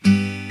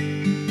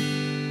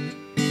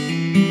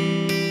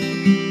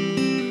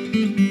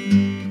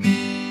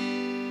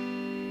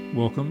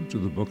Welcome to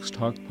the Books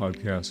Talk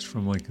podcast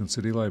from Lincoln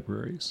City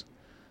Libraries.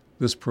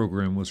 This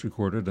program was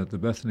recorded at the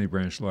Bethany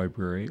Branch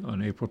Library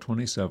on April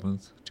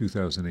 27,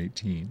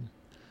 2018.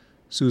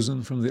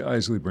 Susan from the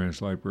Isley Branch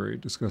Library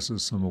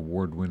discusses some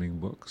award-winning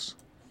books.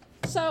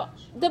 So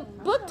the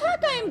book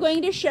talk I am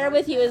going to share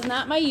with you is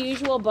not my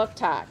usual book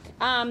talk.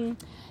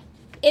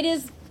 It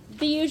is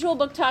the usual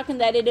book talk in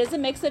that it is a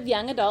mix of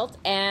young adult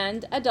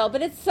and adult,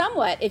 but it's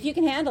somewhat, if you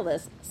can handle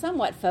this,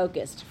 somewhat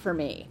focused for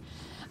me.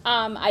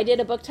 I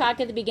did a book talk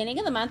at the beginning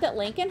of the month at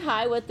Lincoln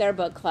High with their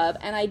book club,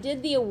 and I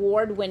did the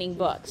award-winning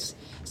books.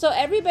 So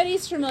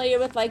everybody's familiar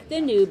with, like, the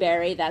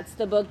Newbery. That's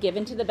the book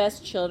given to the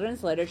best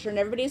children's literature, and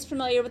everybody's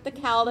familiar with the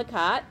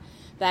Caldecott.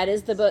 That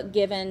is the book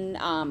given,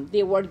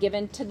 the award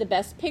given to the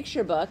best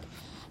picture book.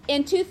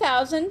 In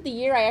 2000, the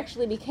year I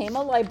actually became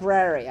a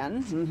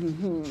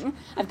librarian,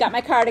 I've got my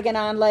cardigan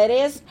on,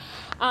 ladies,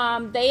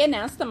 they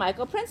announced the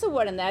Michael Prince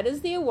Award, and that is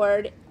the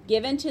award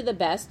given to the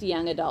best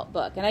young adult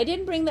book. And I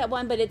didn't bring that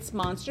one, but it's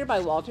Monster by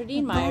Walter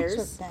Dean Myers.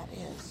 That's what that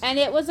is. And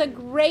it was a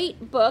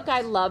great book.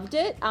 I loved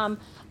it.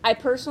 I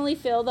personally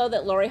feel, though,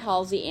 that Lori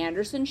Halsey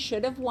Anderson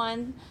should have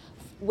won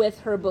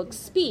with her book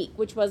Speak,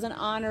 which was an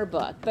honor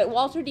book. But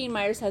Walter Dean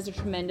Myers has a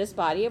tremendous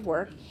body of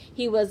work.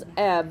 He was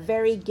a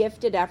very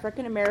gifted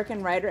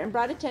African-American writer and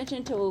brought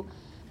attention to,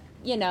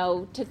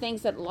 to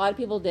things that a lot of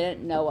people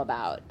didn't know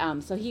about.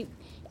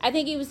 I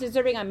think he was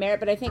deserving on merit,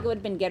 but I think it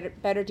would have been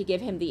better to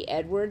give him the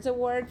Edwards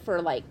Award for,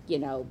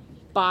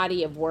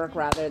 body of work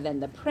rather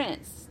than the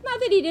Prince. Not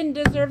that he didn't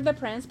deserve the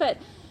Prince, but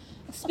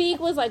Speak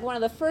was like one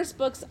of the first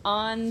books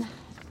on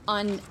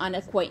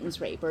acquaintance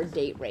rape or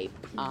date rape,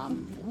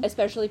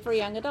 especially for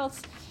young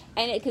adults,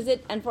 and because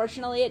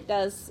unfortunately it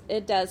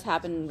does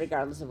happen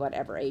regardless of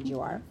whatever age you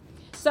are.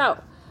 So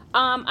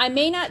I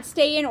may not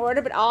stay in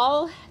order, but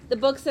all the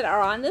books that are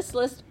on this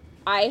list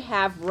I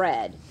have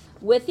read,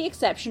 with the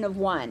exception of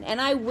one,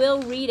 and I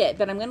will read it,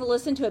 but I'm going to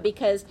listen to it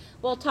because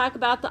we'll talk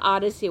about the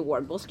Odyssey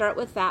Award. We'll start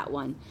with that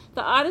one.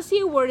 The Odyssey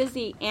Award is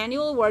the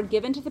annual award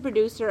given to the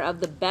producer of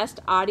the best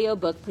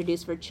audiobook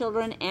produced for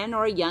children and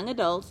or young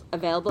adults,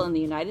 available in the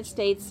United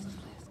States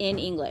in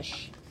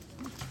English.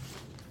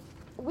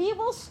 We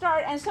will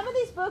start, and some of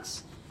these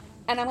books,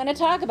 and I'm going to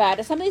talk about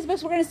it, some of these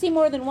books we're going to see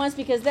more than once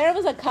because there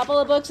was a couple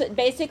of books that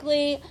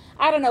basically,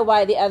 I don't know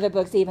why the other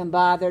books even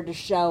bothered to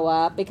show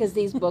up because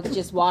these books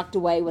just walked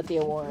away with the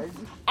award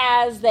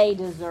as they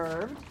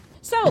deserved.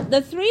 So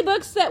the three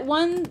books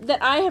that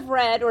I have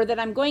read or that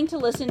I'm going to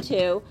listen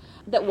to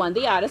that won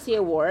the Odyssey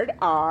Award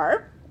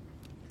are,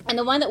 and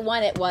the one that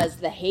won it was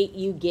The Hate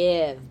U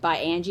Give by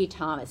Angie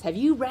Thomas. Have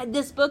you read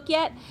this book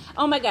yet?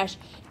 Oh my gosh,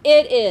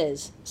 it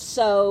is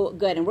so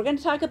good, and we're going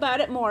to talk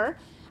about it more.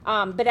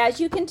 But as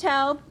you can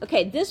tell,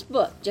 this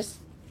book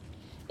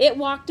it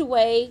walked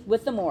away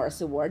with the Morris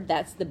Award.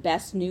 That's the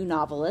best new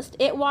novelist.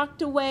 It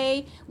walked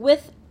away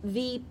with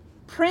the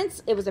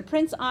Prince. It was a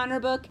Prince Honor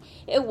book.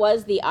 It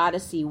was the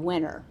Odyssey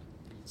winner.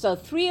 So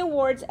 3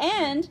 awards,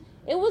 and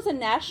it was a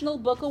National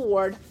Book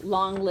Award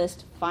long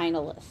list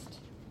finalist.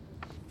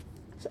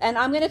 And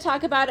I'm going to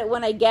talk about it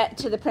when I get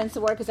to the Prince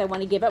Award because I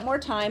want to give it more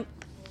time.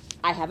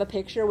 I have a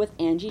picture with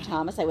Angie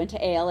Thomas. I went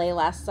to ALA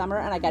last summer,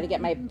 and I got to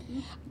get my...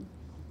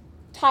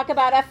 Talk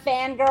about a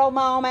fangirl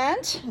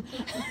moment.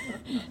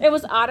 It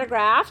was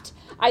autographed.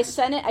 I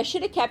sent it. I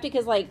should have kept it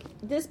because,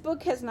 this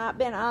book has not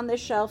been on the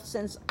shelf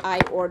since I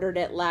ordered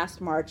it last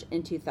March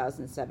in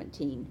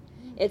 2017.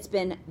 It's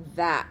been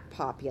that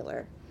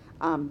popular.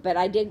 But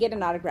I did get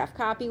an autographed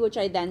copy, which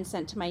I then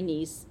sent to my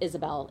niece,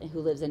 Isabel,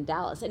 who lives in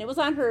Dallas. And it was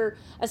on her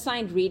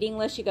assigned reading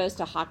list. She goes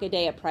to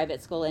Hockaday, a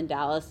private school in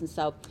Dallas, and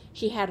so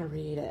she had to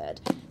read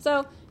it.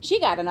 So she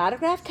got an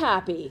autographed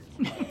copy.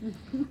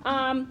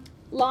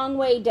 Long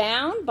Way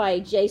Down by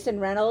Jason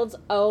Reynolds.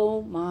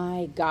 Oh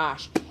my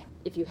gosh.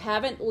 If you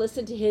haven't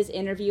listened to his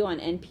interview on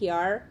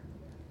NPR,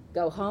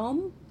 go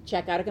home,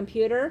 check out a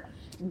computer,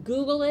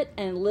 Google it,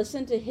 and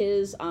listen to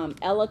his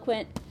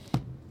eloquent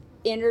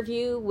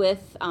interview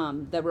with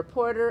the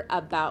reporter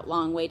about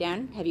Long Way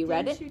Down. Have you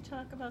read it? Didn't you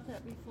talk about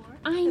that before?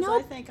 I know.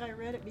 I think I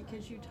read it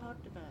because you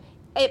talked about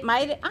it. It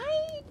might,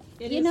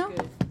 It is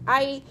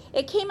good.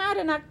 It came out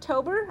in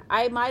October.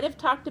 I might have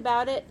talked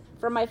about it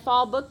for my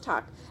fall book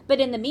talk. But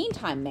in the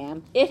meantime,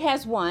 ma'am, it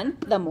has won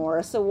the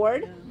Morris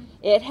Award.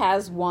 Yeah. It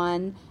has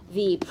won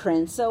the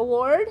Prince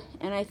Award.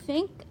 And I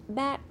think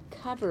that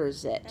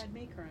covers it. Had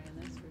me crying,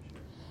 that's for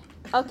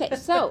sure. Okay,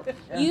 so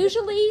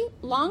usually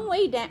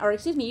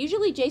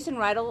usually Jason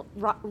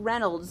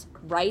Reynolds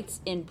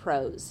writes in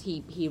prose.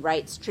 He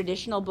writes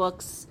traditional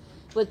books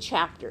with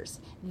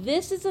chapters.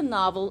 This is a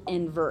novel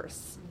in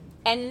verse.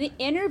 And in the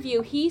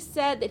interview, he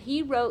said that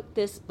he wrote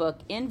this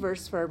book in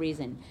verse for a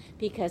reason,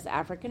 because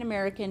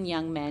African-American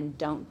young men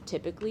don't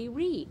typically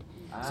read.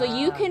 So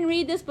you can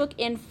read this book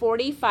in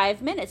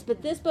 45 minutes,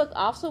 but this book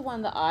also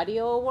won the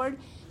audio award.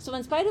 So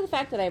in spite of the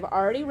fact that I've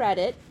already read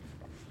it,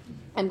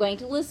 I'm going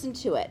to listen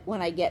to it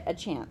when I get a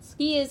chance.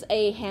 He is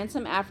a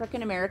handsome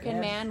African-American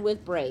man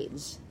with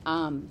braids.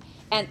 And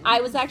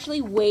I was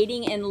actually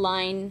waiting in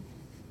line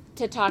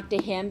to talk to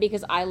him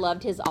because I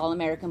loved his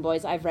All-American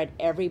Boys. I've read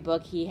every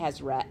book he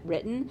has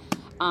written.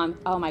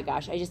 Oh my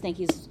gosh, I just think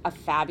he's a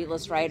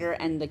fabulous writer,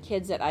 and the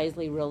kids at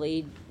Isley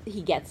really,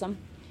 he gets them.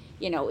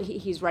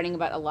 He's writing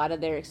about a lot of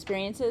their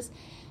experiences.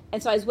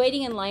 And so I was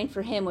waiting in line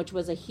for him, which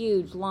was a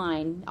huge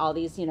line, all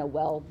these,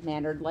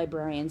 well-mannered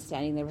librarians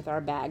standing there with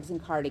our bags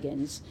and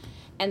cardigans.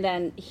 And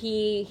then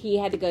he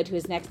had to go to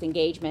his next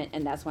engagement,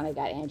 and that's when I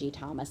got Angie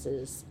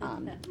Thomas's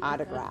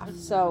autograph.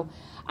 So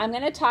I'm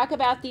going to talk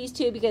about these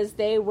two because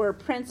they were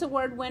Printz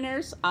Award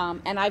winners,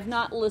 and I've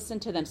not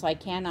listened to them, so I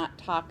cannot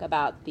talk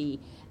about the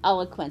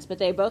eloquence. But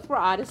they both were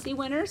Odyssey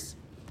winners.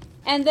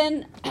 And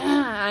then,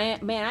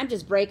 I'm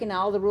just breaking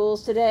all the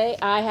rules today.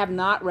 I have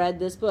not read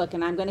this book,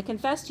 and I'm going to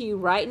confess to you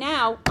right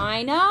now,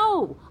 I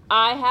know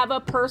I have a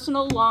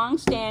personal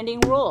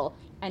long-standing rule.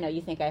 I know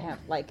you think I have,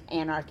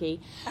 anarchy.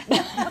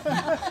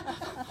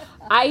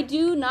 I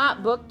do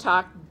not book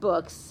talk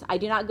books. I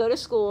do not go to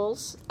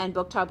schools and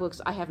book talk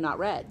books I have not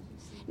read.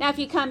 Now, if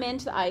you come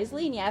into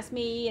Isley and you ask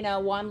me,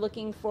 what I'm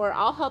looking for,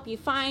 I'll help you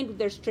find.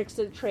 There's tricks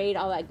of the trade,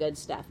 all that good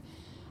stuff.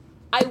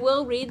 I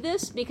will read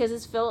this because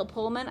it's Philip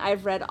Pullman.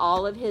 I've read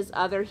all of his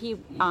other,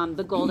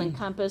 The Golden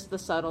Compass, The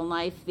Subtle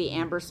Knife, The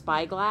Amber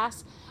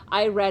Spyglass.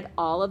 I read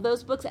all of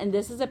those books, and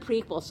this is a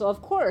prequel. So,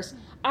 of course,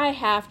 I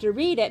have to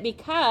read it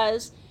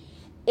because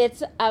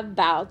it's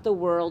about the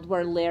world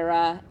where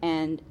Lyra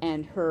and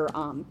her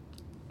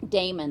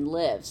Damon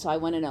live. So I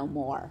want to know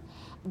more.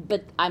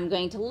 But I'm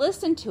going to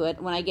listen to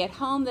it. When I get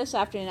home this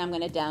afternoon, I'm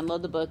going to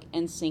download the book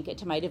and sync it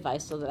to my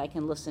device so that I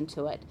can listen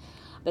to it.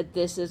 But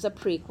this is a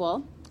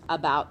prequel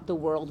about the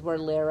world where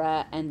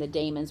Lyra and the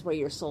Damons, where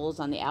your soul is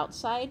on the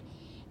outside.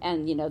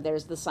 And,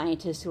 there's the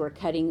scientists who are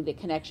cutting the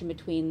connection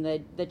between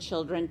the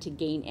children to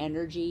gain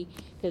energy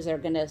because they're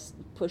going to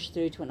push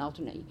through to an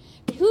alternate.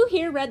 Who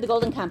here read The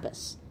Golden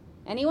Compass?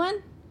 Anyone?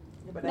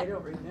 Yeah, but no. I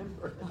don't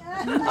remember.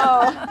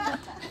 Oh.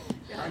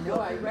 I know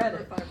I read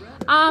it.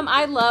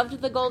 I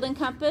loved The Golden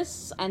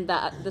Compass and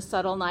the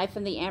Subtle Knife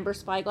and the Amber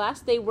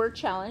Spyglass. They were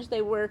challenged.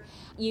 They were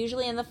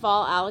usually in the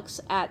fall. Alex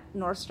at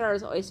North Star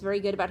is always very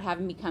good about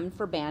having me come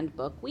for banned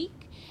book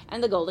week.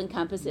 And The Golden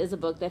Compass is a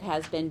book that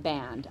has been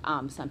banned.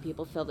 Some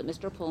people feel that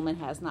Mr. Pullman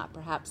has not.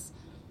 Perhaps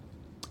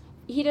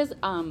he does.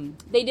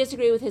 They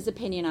disagree with his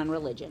opinion on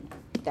religion.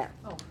 There.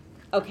 Oh.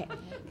 Okay.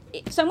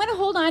 So I'm going to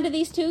hold on to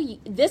these two.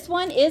 This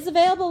one is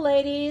available,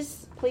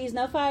 ladies. Please,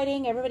 no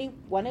fighting. Everybody,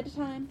 one at a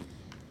time.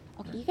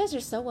 Okay, you guys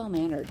are so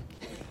well-mannered.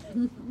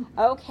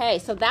 Okay,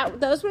 so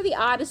those were the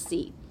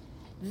Odyssey.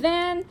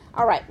 Then,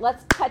 all right,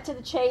 let's cut to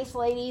the chase,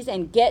 ladies,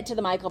 and get to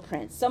the Michael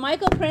Printz. So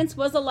Michael Printz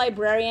was a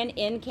librarian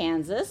in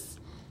Kansas.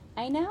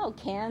 I know,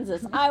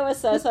 Kansas. I was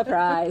so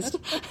surprised.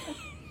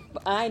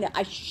 I know.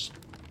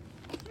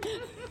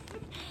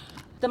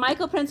 The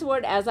Michael Printz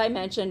Award, as I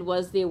mentioned,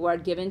 was the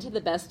award given to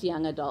the best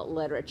young adult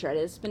literature. It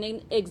has been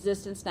in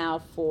existence now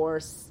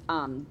for,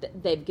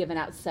 they've given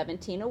out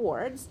 17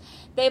 awards.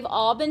 They've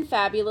all been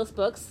fabulous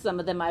books. Some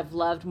of them I've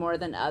loved more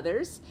than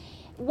others.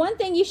 One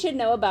thing you should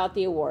know about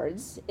the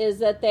awards is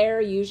that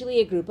they're usually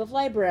a group of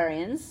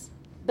librarians,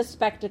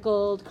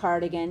 bespectacled,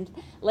 cardiganed,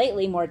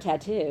 lately more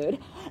tattooed,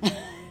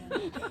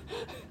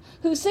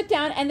 who sit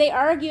down and they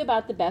argue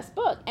about the best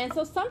book. And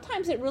so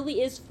sometimes it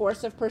really is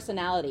force of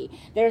personality.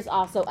 There's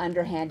also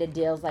underhanded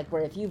deals like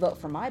where if you vote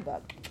for my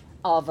book,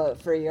 I'll vote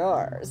for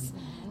yours.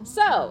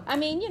 So,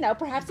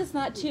 perhaps it's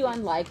not too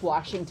unlike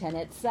Washington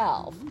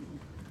itself.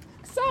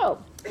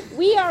 So,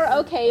 We Are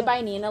Okay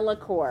by Nina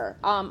LaCour.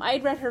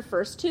 I'd read her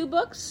first two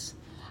books,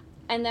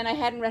 and then I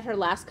hadn't read her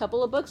last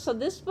couple of books. So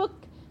this book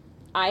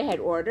I had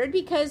ordered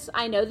because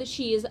I know that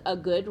she is a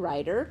good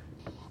writer.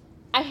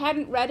 I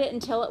hadn't read it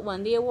until it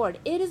won the award.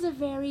 It is a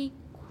very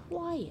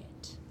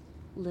quiet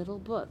little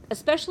book,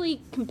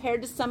 especially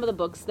compared to some of the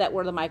books that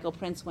were the Michael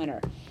Printz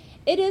winner.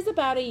 It is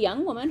about a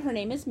young woman. Her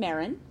name is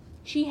Marin.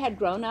 She had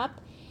grown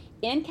up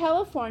in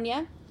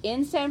California,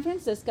 in San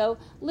Francisco,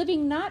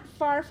 living not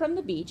far from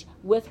the beach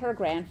with her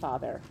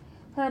grandfather.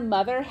 Her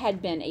mother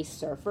had been a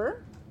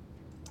surfer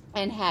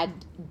and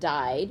had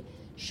died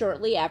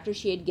shortly after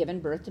she had given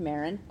birth to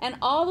Marin, and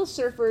all the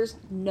surfers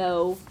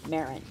know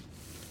Marin.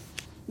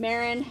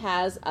 Marin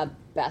has a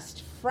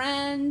best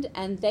friend,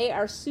 and they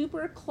are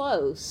super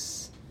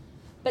close,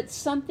 but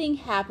something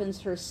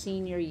happens her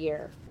senior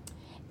year.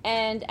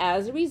 And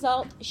as a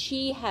result,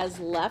 she has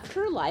left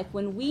her life.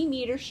 When we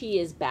meet her, she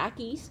is back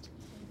east.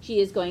 She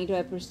is going to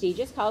a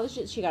prestigious college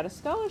that she got a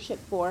scholarship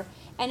for,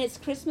 and it's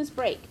Christmas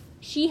break.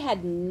 She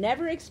had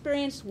never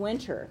experienced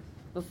winter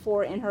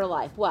before in her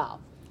life.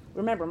 Well,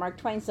 remember, Mark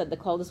Twain said the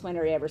coldest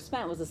winter he ever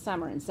spent was a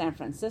summer in San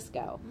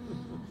Francisco.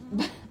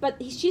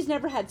 But she's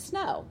never had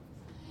snow.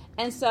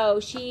 And so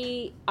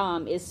she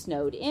is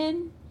snowed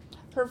in.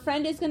 Her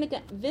friend is going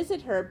to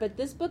visit her, but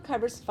this book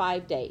covers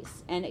 5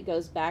 days, and it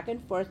goes back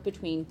and forth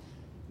between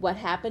what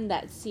happened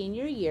that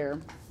senior year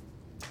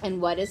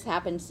and what has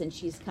happened since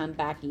she's come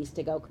back east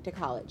to go to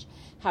college.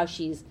 How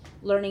she's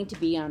learning to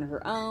be on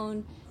her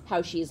own,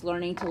 how she's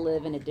learning to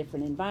live in a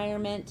different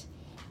environment,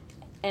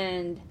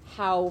 and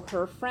how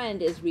her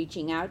friend is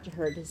reaching out to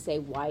her to say,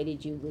 why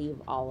did you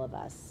leave all of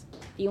us?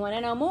 If you want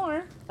to know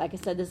more, like I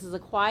said, this is a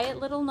quiet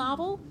little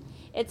novel.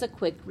 It's a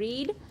quick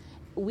read.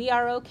 We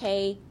Are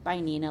Okay by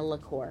Nina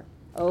LaCour.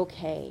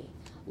 Okay.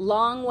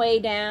 Long Way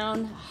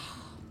Down.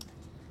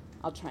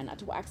 I'll try not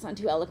to wax on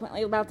too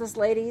eloquently about this,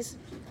 ladies.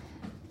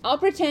 I'll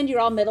pretend you're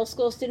all middle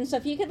school students, so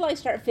if you could like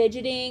start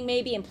fidgeting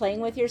maybe and playing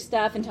with your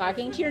stuff and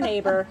talking to your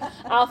neighbor,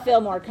 I'll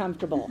feel more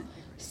comfortable.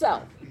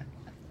 So,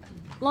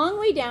 Long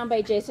Way Down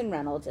by Jason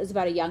Reynolds is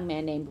about a young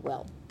man named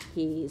Will.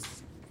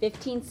 He's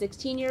 15,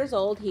 16 years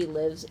old. He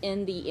lives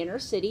in the inner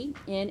city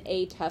in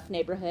a tough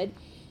neighborhood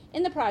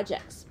in the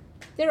projects.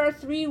 There are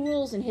 3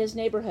 rules in his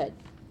neighborhood.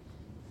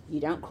 You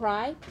don't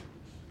cry,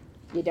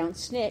 you don't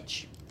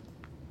snitch,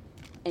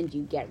 and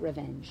you get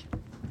revenge.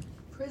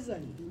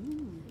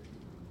 Prison.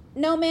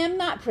 No, ma'am,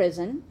 not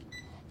prison.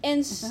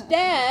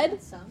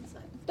 Instead, Sounds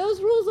like.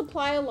 those rules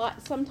apply a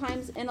lot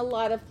sometimes in a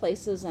lot of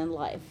places in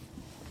life.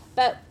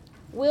 But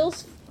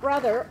Will's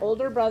brother,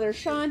 older brother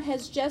Sean,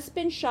 has just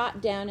been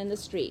shot down in the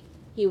street.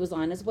 He was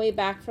on his way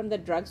back from the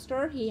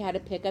drugstore. He had to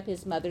pick up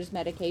his mother's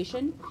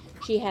medication.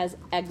 She has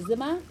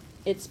eczema.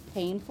 It's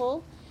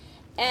painful.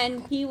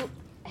 And he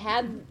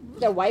had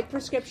the white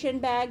prescription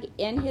bag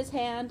in his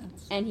hand,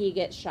 and he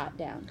gets shot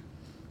down.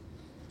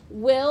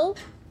 Will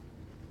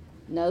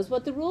knows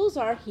what the rules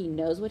are. He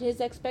knows what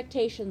his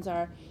expectations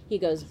are. He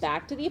goes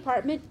back to the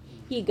apartment.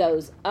 He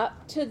goes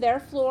up to their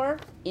floor,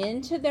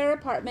 into their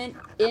apartment,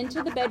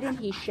 into the bedroom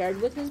he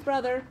shared with his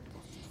brother,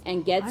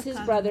 and gets his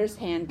brother's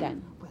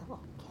handgun.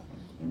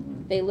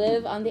 They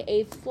live on the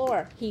 8th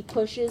floor. He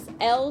pushes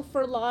L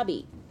for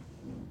lobby.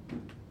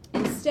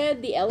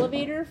 Instead, the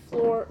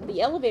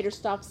elevator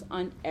stops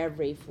on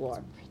every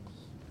floor.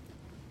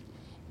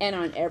 And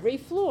on every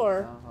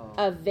floor,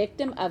 a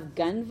victim of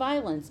gun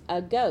violence,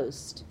 a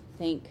ghost,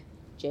 think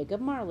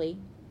Jacob Marley,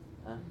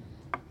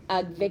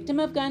 a victim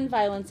of gun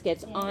violence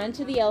gets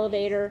onto the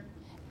elevator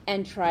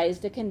and tries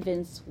to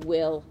convince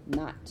Will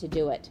not to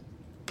do it.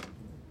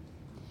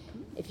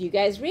 If you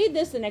guys read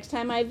this, the next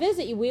time I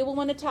visit you, we will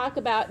want to talk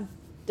about,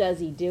 does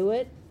he do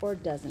it or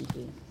doesn't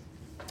he?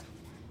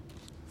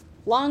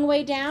 Long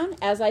Way Down,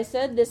 as I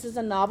said, this is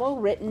a novel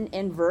written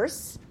in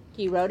verse.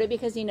 He wrote it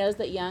because he knows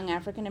that young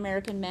African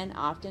American men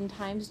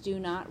oftentimes do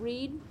not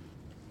read.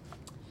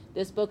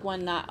 This book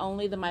won not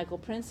only the Michael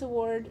Prince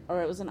Award,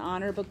 or it was an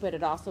honor book, but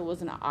it also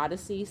was an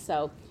Odyssey,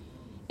 so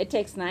it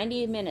takes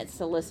 90 minutes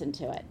to listen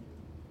to it.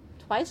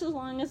 Twice as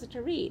long as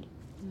to read.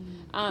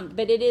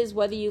 But it is,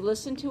 whether you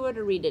listen to it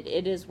or read it,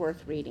 it is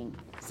worth reading.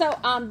 So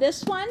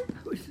this one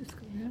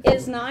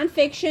is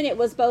nonfiction. It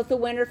was both the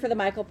winner for the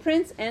Michael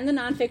Prince and the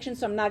nonfiction,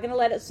 so I'm not going to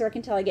let it circ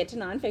until I get to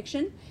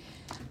nonfiction.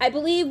 I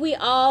believe we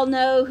all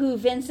know who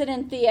Vincent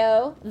and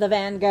Theo, the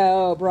Van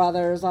Gogh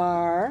brothers,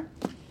 are.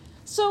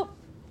 So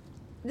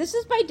this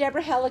is by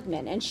Deborah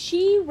Heligman, and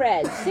she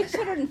read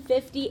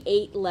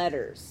 658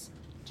 letters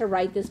to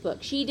write this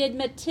book. She did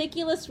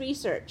meticulous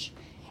research.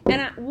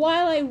 And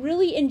while I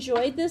really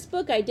enjoyed this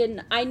book,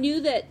 I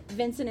knew that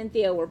Vincent and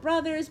Theo were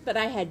brothers, but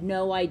I had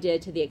no idea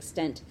to the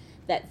extent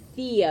that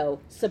Theo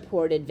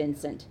supported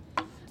Vincent.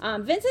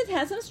 Vincent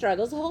has some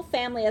struggles. The whole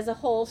family as a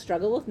whole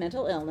struggle with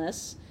mental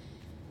illness.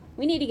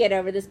 We need to get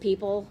over this,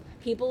 people.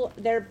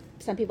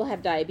 Some people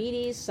have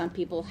diabetes. Some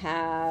people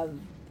have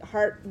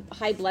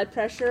high blood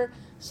pressure.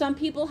 Some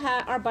people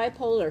are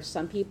bipolar.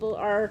 Some people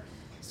are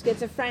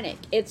schizophrenic.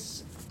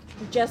 It's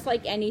just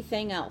like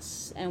anything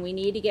else, and we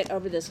need to get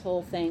over this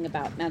whole thing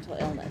about mental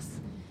illness.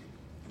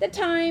 The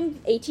time,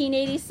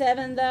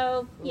 1887,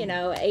 though,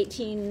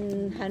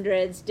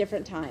 1800s,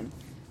 different time.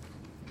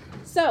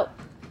 So,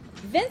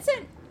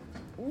 Vincent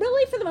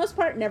really, for the most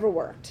part, never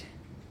worked,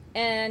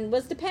 and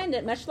was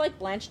dependent, much like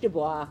Blanche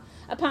Dubois,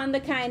 upon the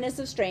kindness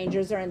of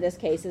strangers, or in this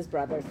case, his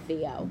brother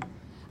Theo.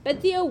 But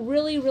Theo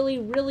really, really,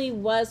 really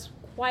was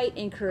quite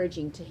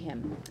encouraging to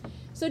him.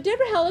 So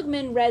Deborah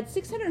Heligman read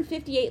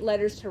 658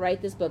 letters to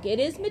write this book. It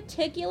is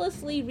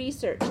meticulously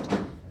researched.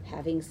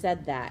 Having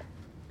said that,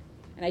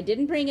 and I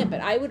didn't bring it,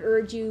 but I would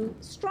urge you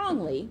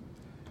strongly.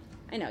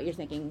 I know, you're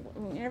thinking,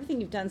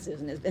 everything you've done,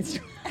 Susan, has been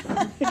strong.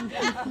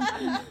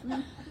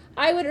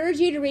 I would urge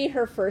you to read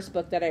her first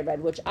book that I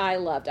read, which I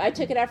loved. I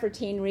took it out for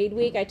Teen Read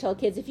Week. I told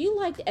kids, if you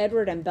liked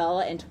Edward and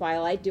Bella and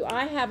Twilight, do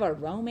I have a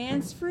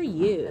romance for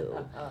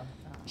you?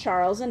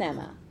 Charles and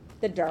Emma,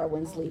 The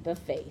Darwin's Leap of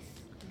Faith.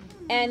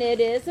 And it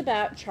is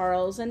about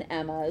Charles and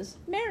Emma's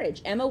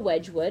marriage. Emma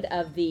Wedgwood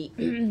of the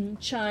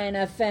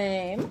China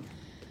fame.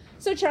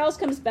 So Charles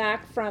comes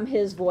back from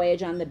his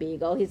voyage on the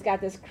Beagle. He's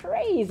got this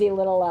crazy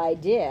little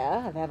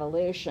idea of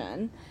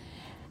evolution.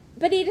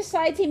 But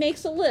he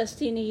makes a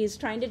list, and he's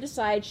trying to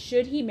decide,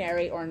 should he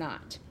marry or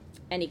not?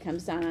 And he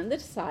comes down on the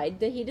side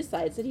that he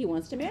decides that he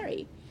wants to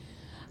marry.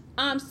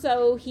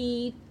 So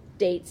he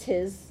dates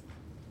his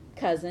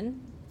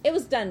cousin. It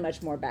was done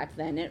much more back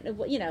then.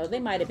 They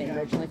might have been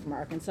originally from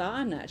Arkansas.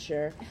 I'm not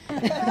sure.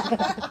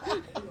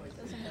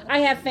 I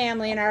have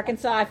family in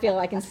Arkansas. I feel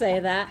I can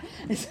say that.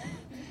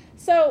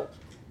 So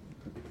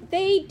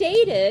they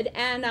dated,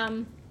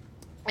 and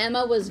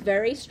Emma was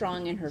very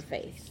strong in her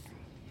faith.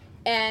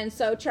 And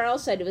so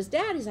Charles said to his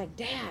dad, he's like,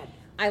 Dad,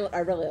 I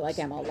really like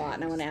Emma a lot,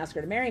 and I want to ask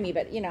her to marry me,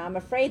 but, I'm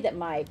afraid that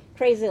my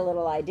crazy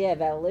little idea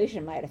of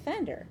evolution might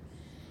offend her.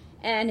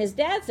 And his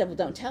dad said, well,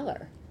 don't tell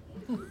her.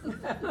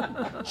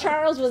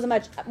 Charles was a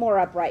much more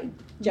upright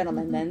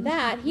gentleman than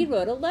that. He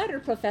wrote a letter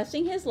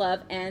professing his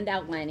love and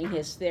outlining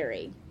his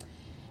theory.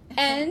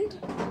 And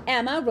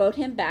Emma wrote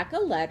him back a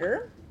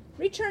letter,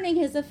 returning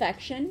his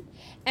affection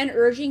and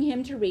urging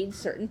him to read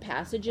certain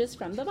passages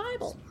from the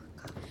Bible.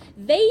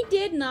 They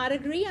did not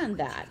agree on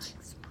that.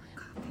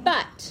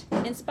 But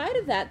in spite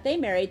of that, they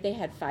married. They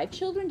had 5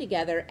 children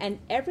together, and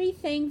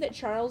everything that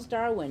Charles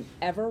Darwin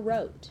ever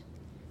wrote,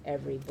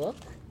 every book,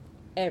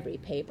 every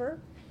paper,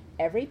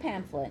 every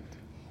pamphlet,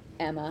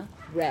 Emma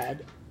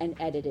read and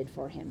edited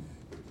for him,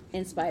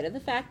 in spite of the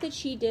fact that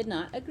she did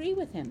not agree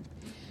with him.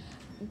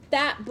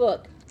 That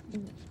book,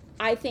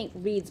 I think,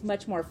 reads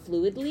much more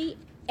fluidly,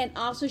 and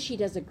also she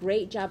does a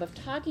great job of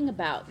talking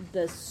about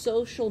the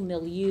social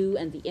milieu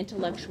and the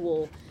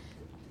intellectual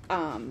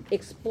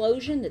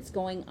explosion that's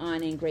going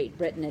on in Great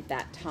Britain at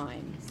that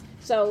time.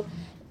 So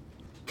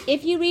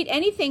if you read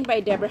anything by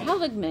Deborah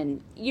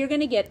Heligman, you're going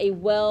to get a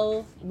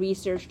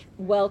well-researched,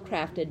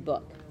 well-crafted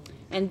book.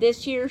 And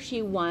this year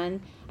she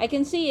won. I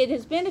can see it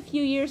has been a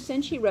few years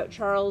since she wrote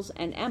Charles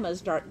and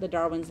Emma's The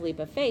Darwin's Leap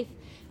of Faith,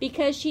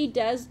 because she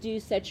does do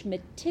such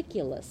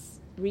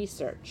meticulous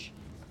research.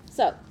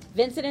 So,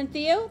 Vincent and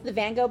Theo, the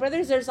Van Gogh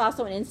brothers, there's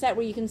also an inset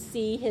where you can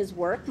see his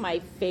work. My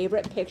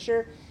favorite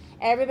picture,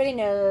 everybody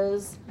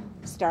knows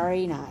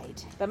Starry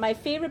Night. But my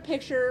favorite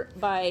picture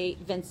by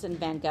Vincent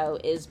van Gogh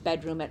is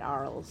Bedroom at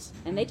Arles.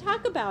 And they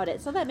talk about it,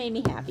 so that made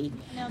me happy.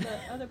 Now, the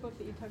other book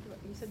that you talked about,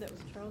 you said that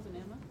was Charles and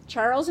Emma?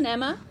 Charles and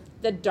Emma,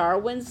 The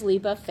Darwin's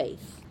Leap of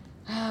Faith.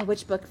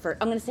 Which book first?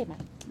 I'm going to say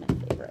my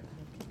favorite.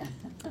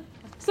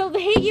 So The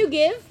Hate U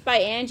Give by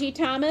Angie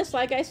Thomas.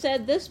 Like I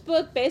said, this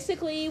book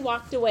basically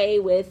walked away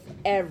with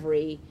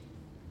every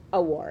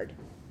award.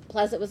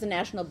 Plus, it was a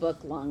National Book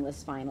Long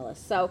List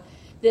finalist. So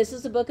this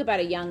is a book about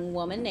a young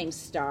woman named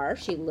Star.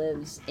 She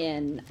lives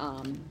in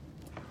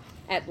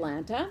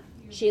Atlanta.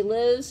 She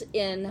lives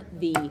in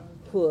the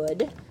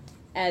hood,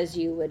 as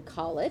you would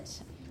call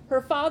it.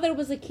 Her father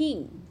was a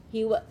king.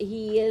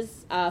 He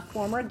is a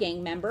former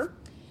gang member.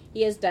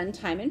 He has done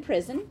time in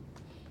prison.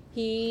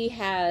 He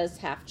has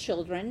half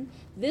children.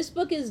 This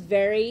book is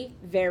very,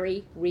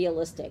 very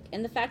realistic.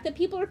 And the fact that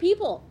people are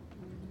people.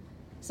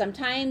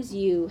 Sometimes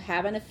you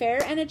have an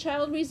affair and a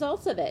child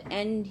results of it.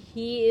 And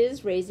he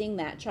is raising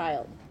that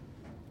child,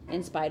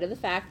 in spite of the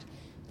fact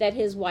that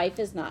his wife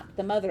is not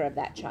the mother of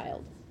that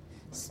child.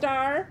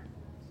 Star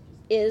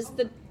is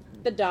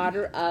the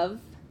daughter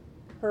of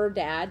her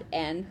dad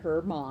and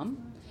her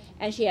mom.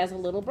 And she has a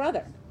little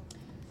brother.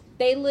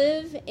 They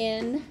live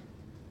in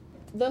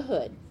the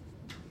hood,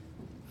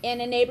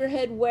 in a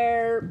neighborhood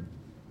where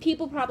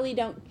people probably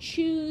don't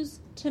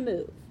choose to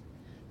move,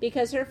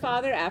 because her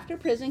father, after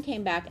prison,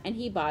 came back and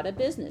he bought a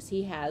business.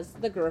 He has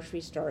the grocery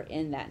store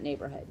in that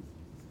neighborhood.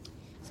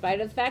 In spite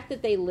of the fact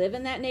that they live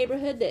in that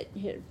neighborhood, that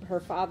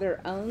her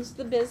father owns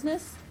the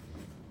business,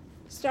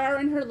 Star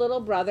and her little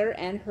brother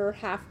and her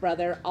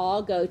half-brother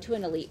all go to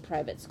an elite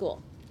private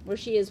school, where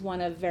she is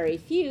one of very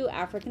few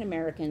African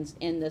Americans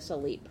in this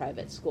elite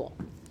private school.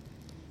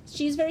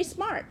 She's very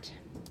smart.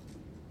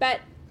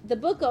 But the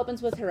book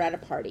opens with her at a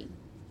party,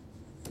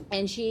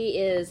 and she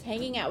is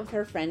hanging out with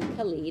her friend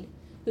Khalid,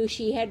 who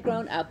she had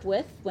grown up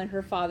with when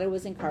her father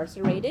was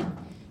incarcerated.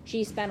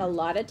 She spent a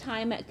lot of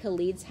time at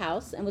Khalid's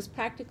house and was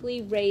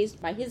practically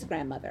raised by his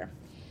grandmother.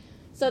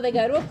 So they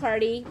go to a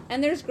party,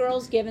 and there's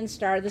girls giving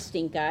Star the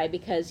stink eye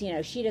because, you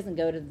know, she doesn't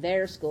go to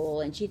their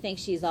school, and she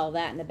thinks she's all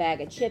that in a bag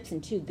of chips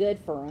and too good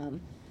for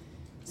them.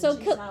 So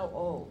she's how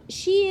old?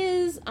 She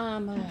is,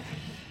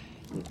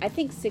 I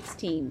think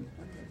 16.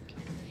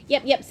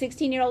 Yep,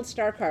 16-year-old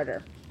Star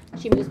Carter.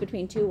 She moves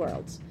between two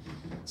worlds.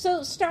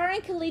 So Star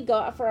and Khalid go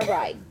out for a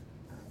ride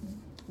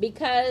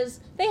because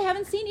they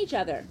haven't seen each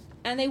other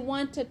and they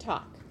want to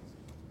talk.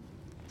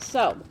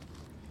 So,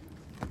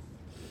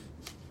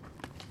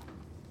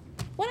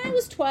 when I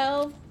was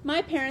 12,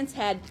 my parents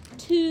had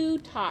 2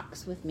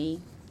 talks with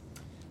me.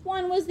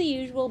 One was the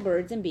usual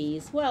birds and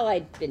bees. Well, I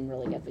didn't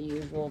really get the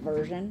usual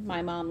version.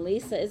 My mom,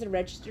 Lisa, is a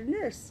registered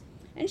nurse.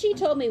 And she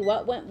told me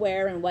what went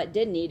where and what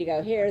didn't need to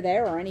go here,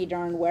 there, or any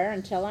darn where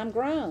until I'm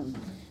grown.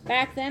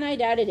 Back then, I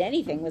doubted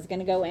anything was going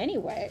to go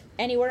anywhere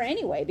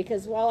anyway,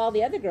 because while all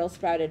the other girls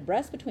sprouted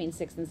breasts between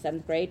 6th and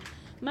 7th grade,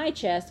 my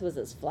chest was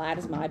as flat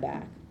as my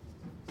back.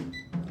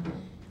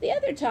 The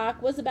other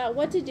talk was about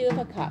what to do if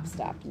a cop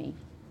stopped me.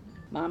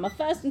 Mama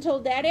fussed and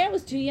told Daddy I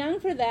was too young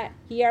for that.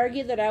 He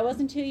argued that I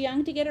wasn't too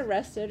young to get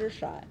arrested or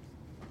shot.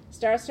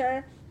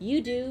 Star,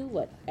 you do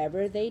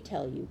whatever they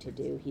tell you to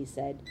do, he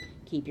said.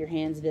 Keep your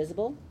hands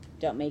visible.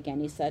 Don't make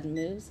any sudden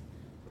moves.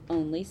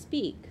 Only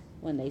speak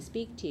when they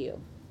speak to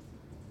you.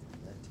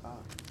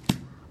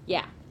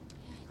 Yeah.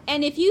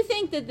 And if you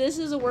think that this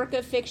is a work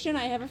of fiction,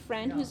 I have a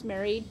friend who's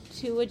married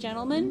to a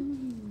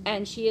gentleman,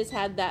 and she has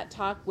had that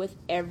talk with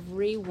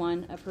every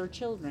one of her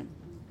children.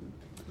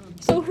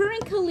 So her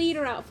and Khalid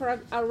are out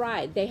for a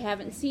ride. They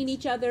haven't seen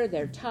each other.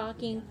 They're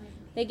talking.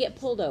 They get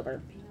pulled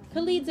over.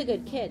 Khalid's a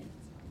good kid.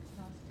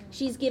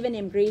 She's given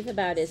him grief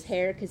about his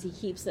hair because he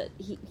keeps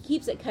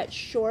it cut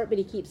short, but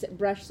he keeps it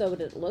brushed so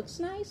that it looks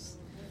nice.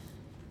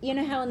 You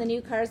know how in the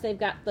new cars they've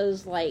got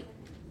those like,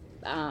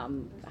 I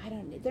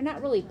don't know, they're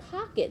not really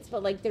pockets,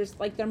 but like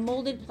they're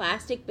molded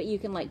plastic, but you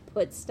can like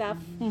put stuff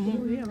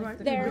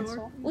there.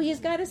 Well, he's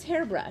got his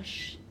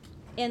hairbrush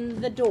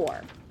in the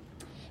door,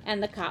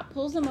 and the cop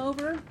pulls him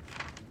over.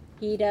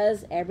 He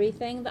does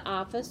everything the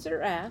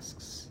officer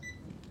asks.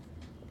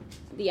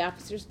 The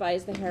officer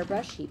spies the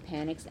hairbrush, he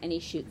panics, and he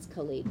shoots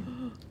Khalid.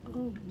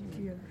 Oh,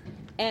 dear.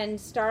 And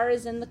Star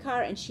is in the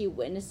car, and she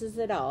witnesses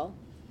it all.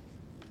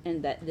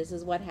 And that this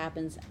is what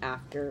happens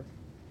after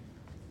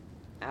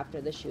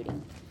the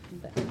shooting.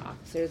 The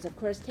officer's, of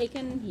course,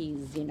 taken.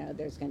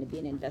 There's going to be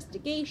an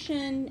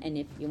investigation, and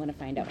if you want to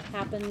find out what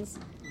happens,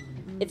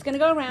 it's going to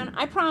go around,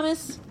 I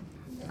promise.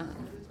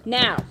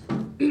 Now,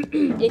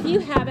 if you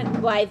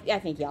haven't, well, I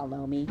think y'all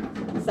know me.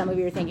 Some of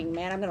you are thinking,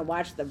 man, I'm going to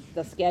watch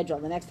the schedule.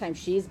 The next time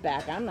she's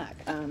back, I'm not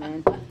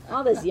coming.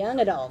 All this young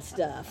adult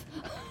stuff.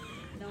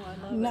 No,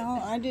 I love it.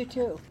 No, I do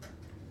too.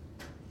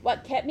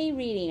 What kept me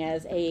reading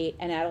as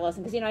an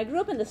adolescent, because, I grew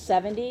up in the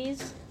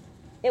 70s.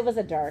 It was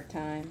a dark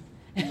time.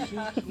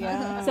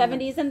 Yeah.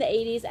 70s and the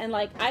 80s, and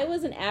I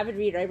was an avid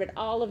reader. I read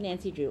all of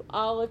Nancy Drew,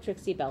 all of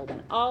Trixie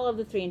Belden, all of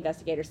the Three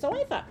Investigators. So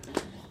I thought,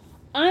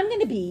 I'm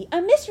going to be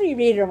a mystery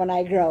reader when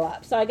I grow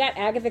up. So I got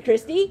Agatha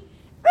Christie.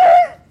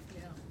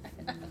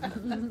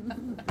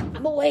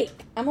 I'm awake.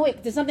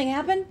 Did something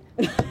happen?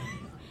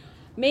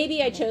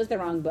 Maybe I chose the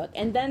wrong book.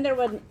 And then there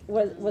was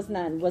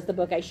the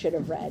book I should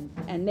have read.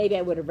 And maybe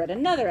I would have read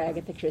another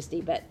Agatha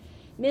Christie, but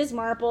Ms.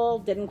 Marple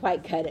didn't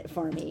quite cut it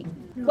for me.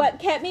 What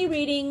kept me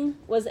reading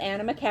was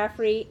Anna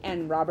McCaffrey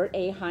and Robert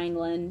A.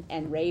 Heinlein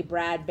and Ray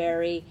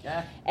Bradbury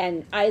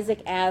and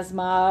Isaac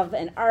Asimov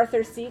and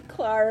Arthur C.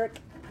 Clarke.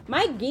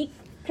 My geek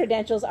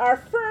credentials are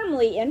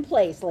firmly in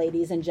place,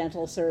 ladies and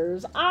gentle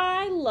sirs.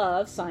 I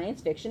love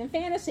science fiction and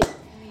fantasy.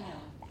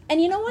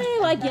 And you know why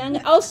I like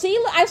young? Oh,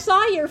 see, I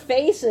saw your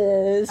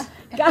faces.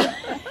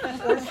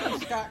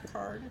 Scott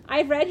Card.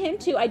 I've read him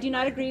too. I do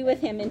not agree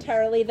with him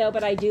entirely, though,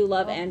 but I do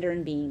love Ender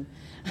and Bean.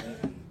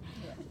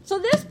 So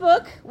this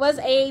book was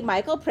a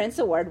Michael Prince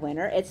Award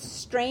winner. It's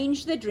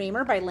Strange the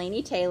Dreamer by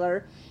Laini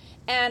Taylor.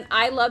 And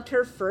I loved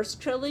her first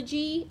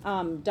trilogy,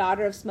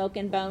 Daughter of Smoke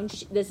and Bone.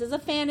 This is a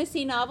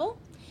fantasy novel.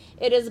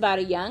 It is about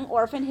a young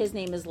orphan. His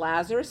name is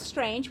Lazarus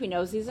Strange. We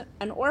know he's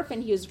an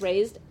orphan. He was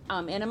raised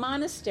in a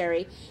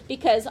monastery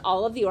because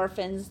all of the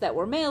orphans that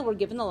were male were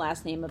given the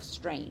last name of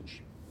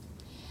Strange.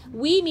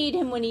 We meet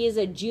him when he is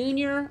a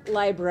junior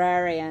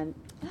librarian.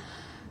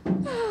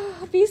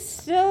 Be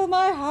still,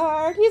 my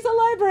heart. He's a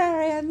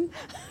librarian.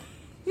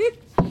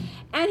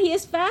 And he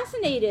is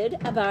fascinated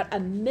about a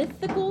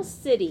mythical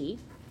city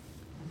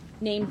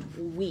named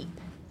Weep.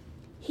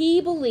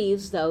 He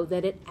believes, though,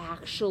 that it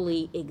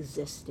actually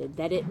existed,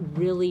 that it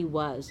really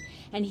was.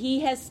 And he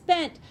has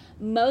spent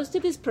most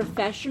of his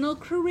professional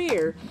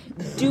career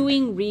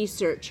doing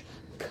research,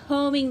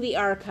 combing the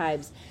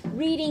archives,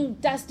 reading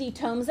dusty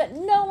tomes that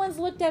no one's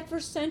looked at for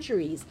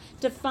centuries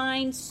to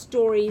find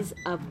stories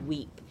of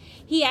Weep.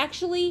 He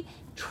actually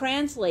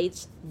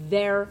translates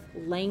their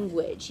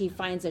language. He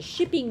finds a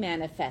shipping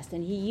manifest,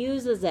 and he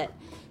uses it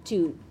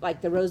to,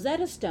 like the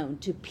Rosetta Stone,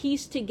 to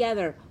piece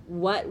together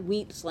what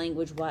Weep's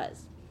language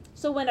was.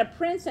 So when a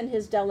prince and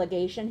his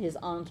delegation, his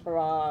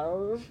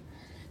entourage,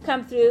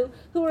 come through,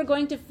 who are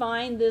going to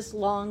find this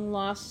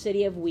long-lost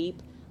city of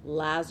Weep,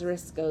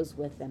 Lazarus goes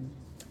with them.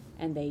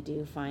 And they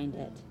do find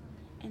it.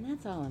 And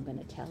that's all I'm going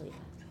to tell you.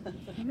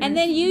 And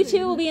then you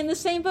two will be in the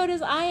same boat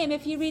as I am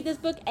if you read this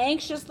book,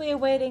 anxiously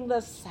awaiting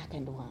the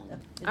second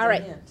one. All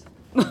right.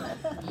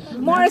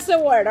 Morris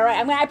Award. All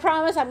right. I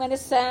promise I'm going to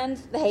send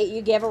The Hate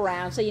You Give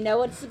around so you know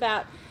what it's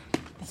about.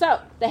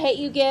 So, The Hate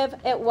You Give,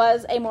 it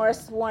was a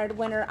Morris Award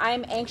winner.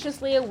 I'm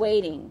anxiously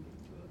awaiting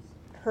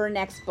her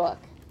next book.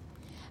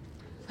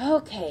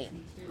 Okay.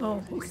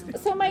 Oh.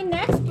 So my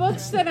next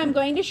books that I'm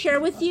going to share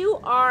with you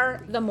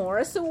are the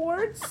Morris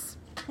Awards.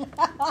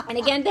 And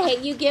again, The Hate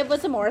You Give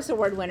was a Morris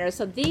Award winner.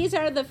 So these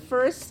are the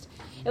first.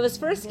 It was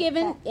first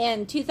given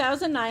in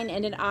 2009,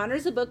 and it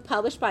honors a book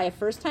published by a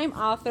first-time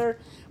author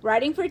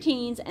writing for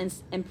teens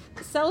and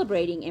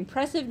celebrating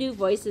impressive new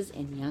voices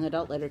in young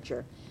adult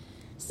literature.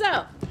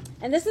 So,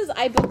 and this is,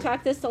 I book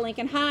talked this to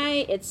Lincoln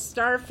High. It's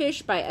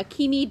Starfish by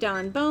Akimi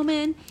Don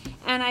Bowman.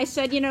 And I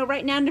said,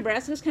 right now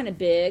Nebraska's kind of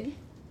big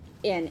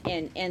in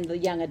the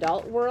young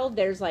adult world.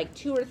 There's like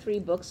 2 or 3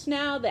 books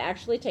now that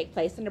actually take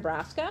place in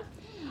Nebraska.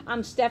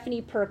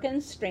 Stephanie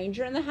Perkins'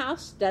 Stranger in the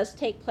House does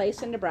take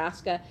place in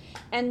Nebraska.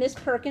 And Miss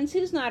Perkins,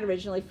 who's not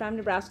originally from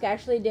Nebraska,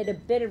 actually did a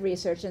bit of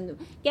research. And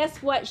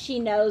guess what she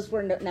knows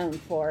we're known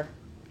for?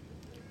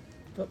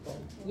 Football.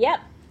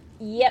 Yep.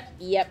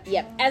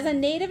 As a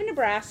native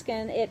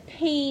Nebraskan, it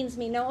pains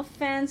me, no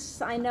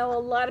offense. I know a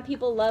lot of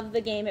people love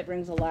the game. It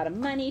brings a lot of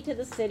money to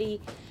the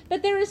city.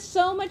 But there is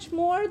so much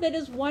more that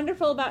is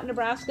wonderful about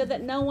Nebraska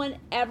that no one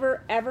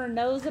ever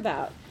knows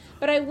about.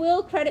 But I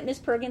will credit Miss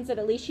Perkins that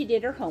at least she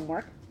did her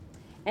homework,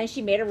 and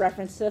she made a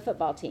reference to the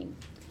football team.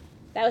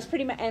 That was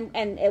pretty much,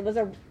 and it was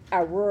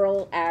a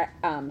rural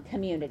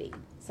community.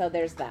 So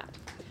there's that.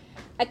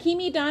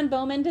 Akimi Dawn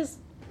Bowman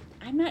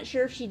I'm not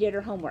sure if she did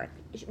her homework.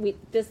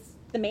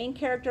 The main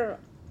character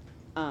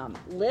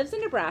lives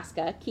in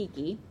Nebraska,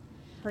 Kiki.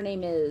 Her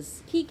name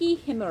is Kiki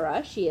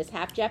Himura. She is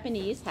half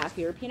Japanese, half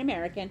European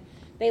American.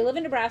 They live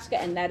in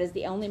Nebraska, and that is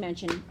the only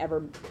mention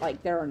ever.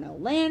 Like, there are no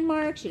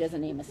landmarks. She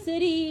doesn't name a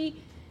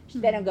city.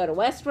 They don't go to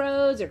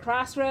Westroads or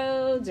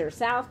Crossroads or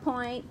South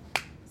Point.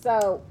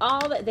 So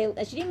all that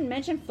she didn't even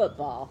mention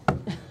football.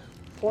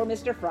 Poor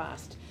Mr.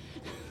 Frost.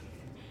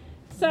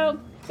 So,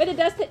 but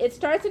it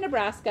starts in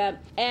Nebraska,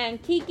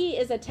 and Kiki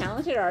is a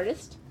talented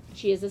artist.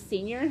 She is a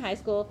senior in high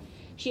school.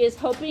 She is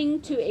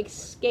hoping to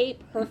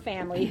escape her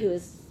family, who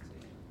is,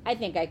 I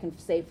think I can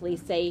safely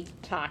say,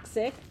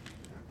 toxic.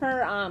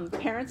 Her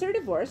parents are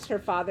divorced. Her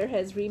father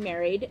has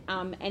remarried,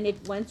 and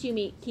once you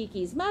meet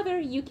Kiki's mother,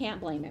 you can't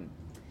blame him,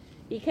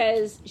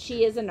 because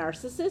she is a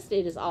narcissist.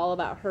 It is all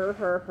about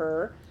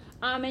her.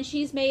 And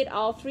she's made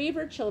all three of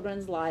her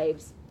children's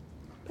lives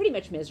pretty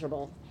much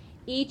miserable.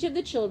 Each of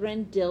the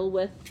children deal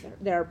with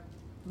their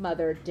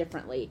mother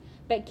differently.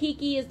 But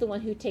Kiki is the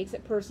one who takes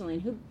it personally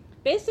and who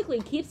basically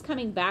keeps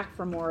coming back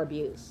for more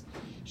abuse.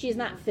 She's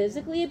not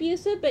physically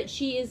abusive, but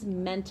she is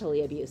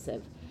mentally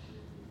abusive.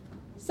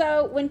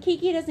 So when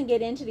Kiki doesn't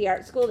get into the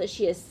art school that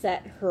she has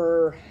set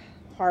her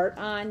heart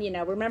on,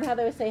 remember how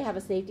they would say have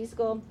a safety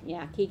school?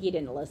 Yeah, Kiki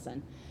didn't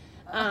listen.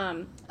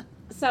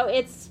 So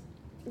it's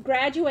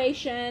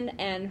graduation,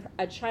 and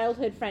a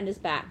childhood friend is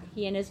back.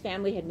 He and his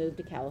family had moved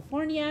to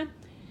California.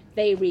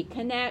 They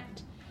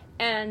reconnect,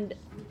 and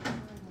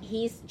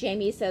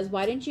Jamie says,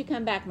 "Why didn't you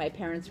come back? My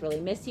parents really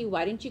miss you.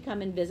 Why didn't you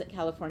come and visit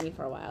California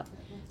for a while?"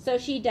 So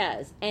she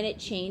does, and it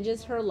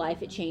changes her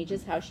life. It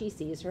changes how she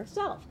sees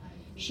herself.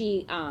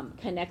 She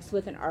connects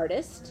with an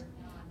artist.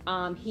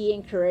 He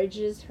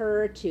encourages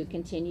her to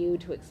continue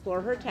to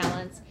explore her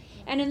talents,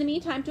 and in the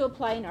meantime to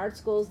apply in art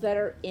schools that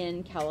are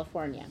in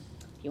California.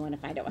 If you want to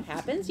find out what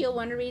happens, you'll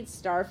want to read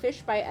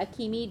Starfish by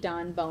Akimi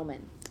Dawn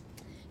Bowman.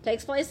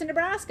 Takes place in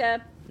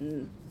Nebraska.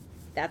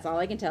 That's all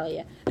I can tell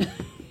you.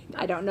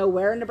 I don't know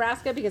where in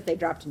Nebraska because they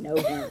dropped no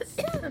hints.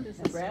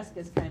 Nebraska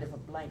is kind of a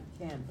blank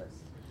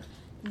canvas.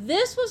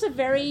 This was a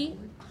very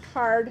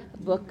hard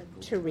book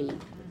to read.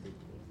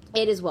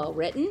 It is well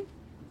written.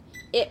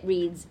 It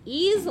reads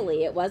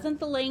easily. It wasn't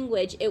the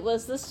language. It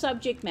was the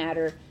subject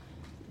matter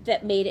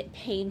that made it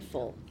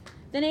painful.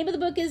 The name of the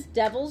book is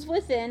Devils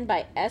Within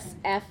by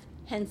S.F.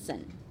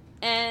 Henson.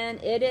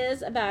 And it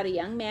is about a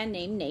young man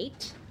named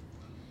Nate.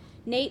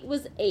 Nate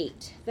was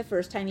 8 the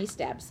first time he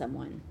stabbed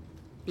someone.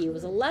 He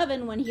was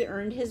 11 when he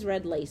earned his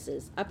red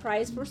laces, a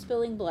prize for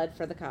spilling blood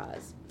for the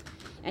cause.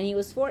 And he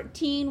was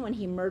 14 when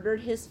he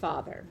murdered his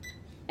father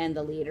and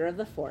the leader of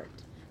the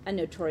fort, a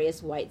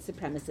notorious white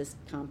supremacist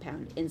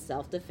compound, in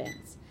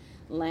self-defense,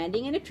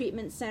 landing in a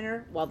treatment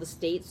center while the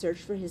state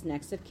searched for his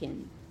next of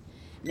kin.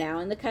 Now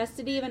in the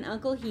custody of an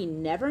uncle he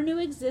never knew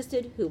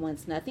existed, who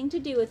wants nothing to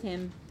do with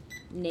him,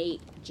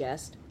 Nate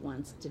just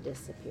wants to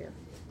disappear.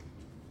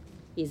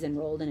 He's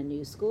enrolled in a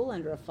new school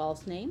under a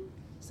false name,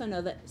 so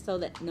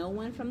that no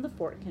one from the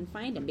fort can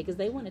find him, because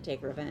they want to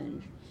take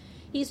revenge.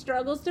 He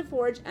struggles to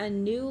forge a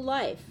new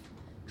life,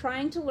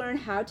 trying to learn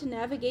how to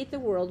navigate the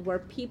world where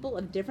people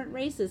of different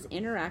races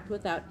interact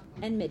without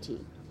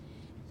enmity.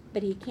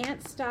 But he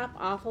can't stop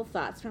awful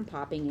thoughts from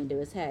popping into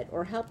his head,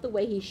 or help the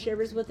way he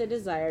shivers with a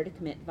desire to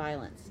commit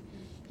violence.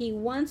 He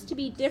wants to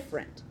be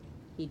different.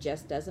 He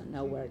just doesn't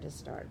know where to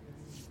start.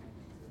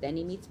 Then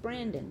he meets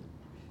Brandon,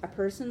 a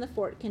person the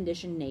fort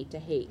conditioned Nate to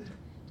hate,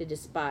 to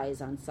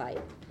despise on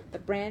sight.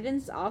 But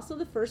Brandon's also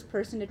the first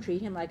person to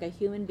treat him like a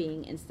human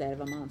being instead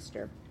of a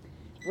monster.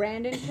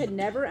 Brandon could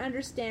never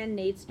understand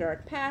Nate's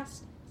dark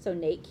past, so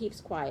Nate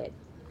keeps quiet,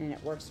 and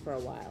it works for a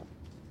while.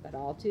 But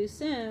all too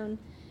soon,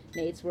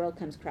 Nate's world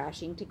comes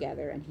crashing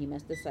together, and he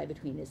must decide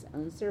between his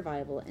own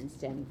survival and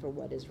standing for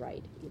what is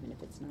right, even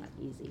if it's not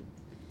easy.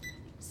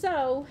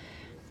 So,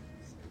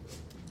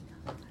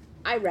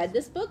 I read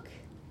this book.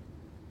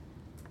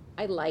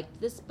 I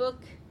liked this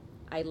book.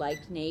 I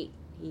liked Nate.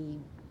 He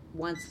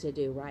wants to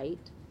do right.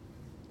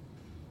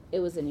 It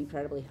was an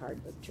incredibly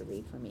hard book to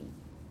read for me.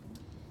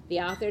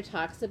 The author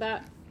talks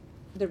about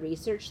the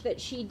research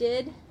that she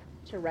did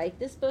to write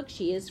this book.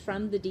 She is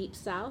from the Deep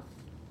South.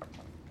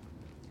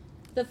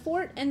 The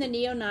fort and the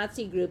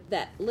neo-Nazi group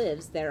that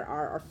lives there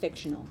are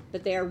fictional,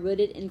 but they are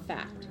rooted in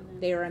fact.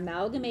 They are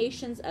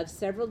amalgamations of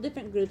several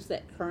different groups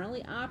that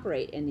currently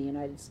operate in the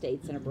United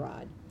States and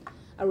abroad.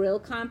 A real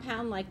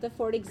compound like the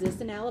fort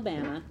exists in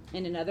Alabama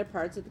and in other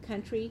parts of the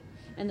country,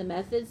 and the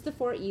methods the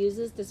fort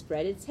uses to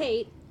spread its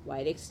hate,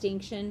 white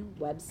extinction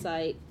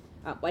website,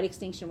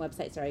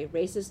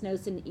 racist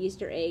notes and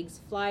Easter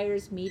eggs,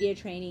 flyers, media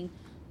training,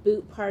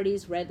 boot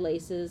parties, red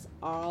laces,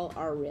 all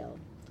are real.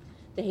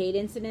 The hate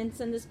incidents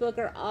in this book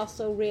are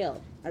also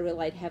real. I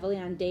relied heavily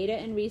on data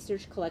and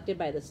research collected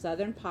by the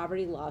Southern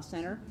Poverty Law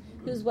Center,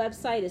 whose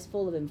website is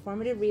full of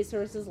informative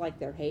resources like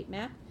their hate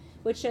map,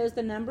 which shows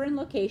the number and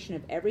location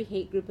of every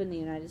hate group in the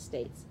United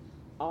States.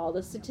 All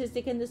the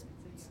statistics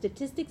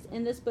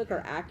in this book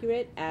are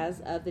accurate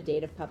as of the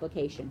date of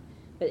publication.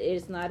 but it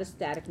is not a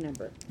static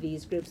number.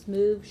 These groups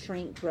move,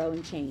 shrink, grow,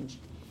 and change.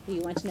 If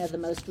you want to know the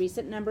most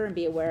recent number and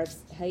be aware of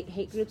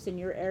hate groups in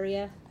your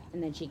area,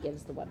 and then she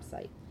gives the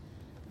website.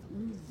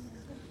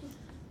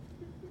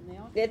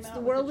 It's the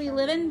world we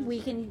live in. We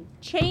can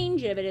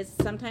change it, but it's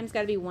sometimes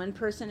got to be one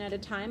person at a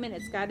time, and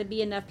it's got to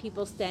be enough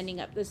people standing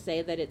up to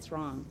say that it's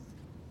wrong.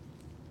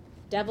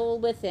 Devil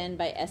Within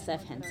by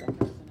S.F.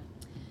 Henson.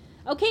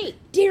 Okay,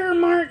 Dear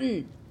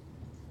Martin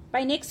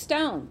by Nick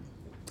Stone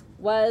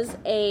was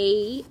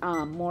a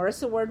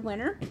Morris Award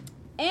winner,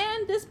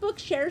 and this book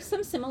shares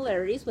some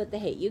similarities with The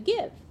Hate U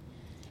Give.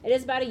 It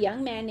is about a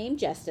young man named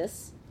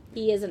Justice.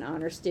 He is an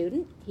honor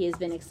student. He has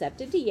been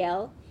accepted to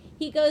Yale.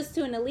 He goes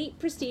to an elite,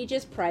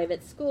 prestigious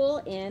private school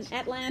in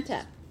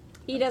Atlanta.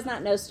 He does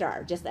not know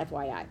Star, just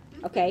FYI,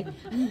 okay?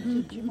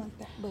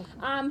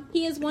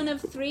 He is one of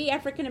 3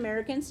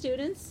 African-American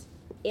students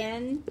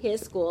in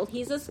his school.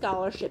 He's a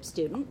scholarship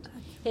student.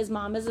 His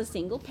mom is a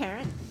single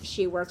parent.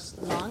 She works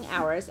long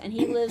hours, and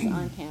he lives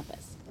on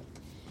campus.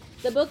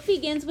 The book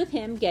begins with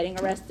him getting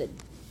arrested.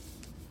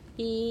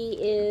 He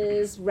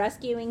is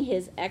rescuing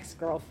his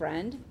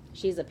ex-girlfriend.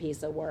 She's a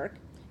piece of work.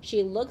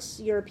 She looks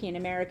European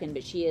American,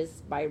 but she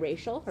is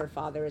biracial. Her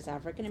father is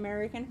African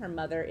American. Her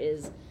mother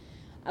is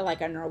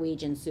like a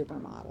Norwegian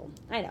supermodel.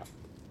 I know.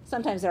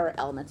 Sometimes there are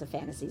elements of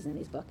fantasies in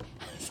these books.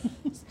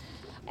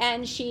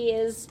 And she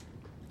is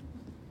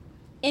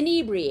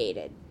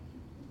inebriated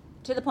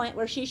to the point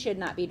where she should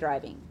not be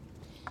driving.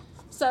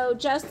 So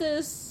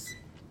Justice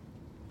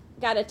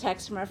got a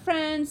text from a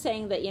friend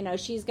saying that,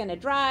 she's going to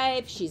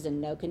drive. She's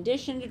in no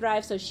condition to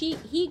drive. So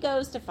he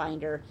goes to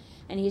find her,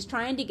 and he's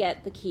trying to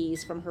get the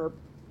keys from her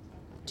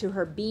to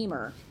her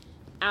Beamer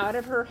out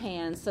of her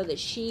hands so that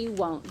she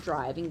won't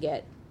drive and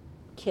get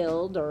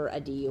killed or a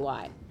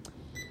DUI.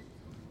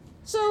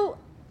 So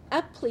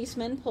a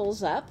policeman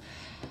pulls up.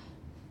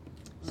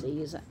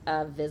 Sees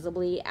a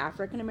visibly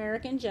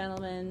African-American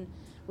gentleman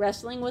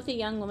wrestling with a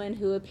young woman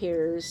who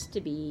appears to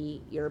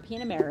be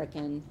European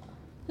American.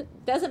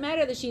 Doesn't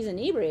matter that she's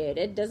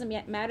inebriated. Doesn't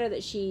matter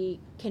that she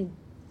can,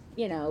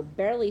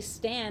 barely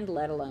stand,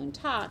 let alone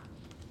talk.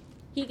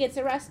 He gets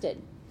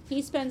arrested.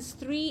 He spends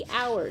 3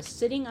 hours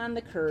sitting on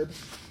the curb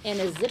in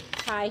a zip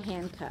tie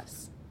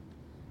handcuffs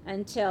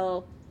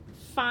until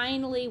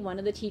finally one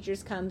of the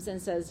teachers comes and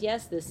says,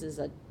 yes, this is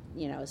a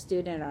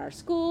student at our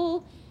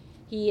school.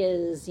 He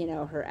is,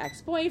 her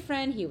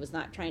ex-boyfriend. He was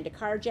not trying to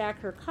carjack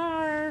her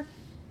car.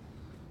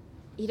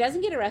 He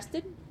doesn't get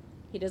arrested.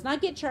 He does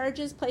not get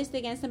charges placed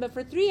against him, but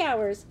for 3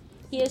 hours,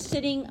 he is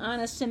sitting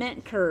on a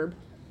cement curb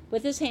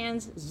with his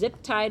hands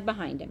zip-tied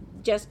behind him,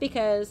 just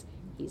because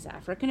he's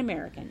African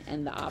American,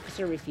 and the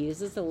officer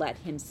refuses to let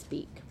him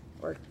speak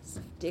or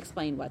to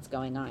explain what's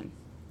going on.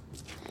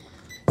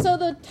 So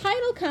the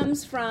title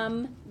comes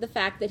from the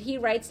fact that he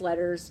writes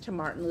letters to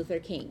Martin Luther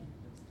King.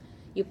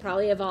 You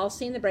probably have all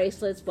seen the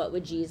bracelets, What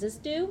Would Jesus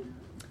Do?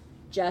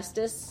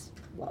 Justice,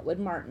 What Would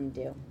Martin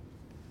Do?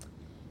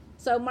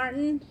 So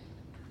Martin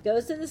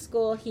goes to the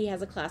school. He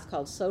has a class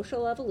called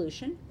Social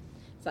Evolution.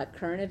 It's a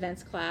current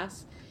events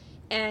class.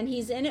 And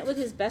he's in it with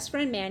his best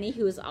friend Manny,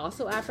 who is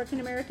also African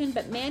American.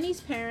 But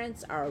Manny's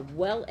parents are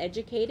well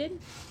educated,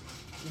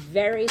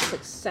 very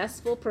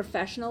successful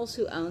professionals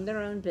who own their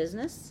own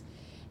business.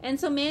 And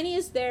so Manny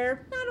is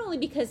there not only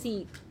because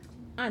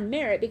on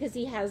merit, because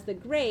he has the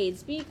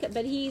grades,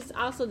 but he's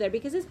also there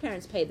because his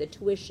parents pay the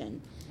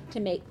tuition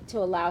to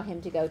allow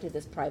him to go to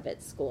this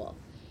private school.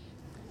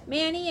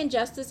 Manny and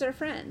Justice are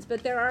friends,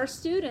 but there are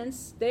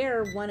students.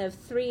 They're one of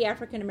 3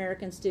 African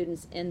American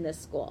students in this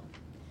school.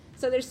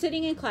 So they're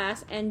sitting in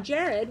class, and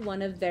Jared,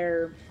 one of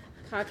their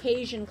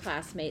Caucasian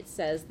classmates,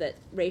 says that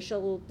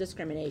racial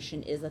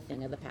discrimination is a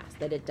thing of the past,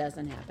 that it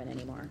doesn't happen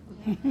anymore.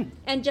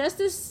 And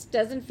Justice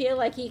doesn't feel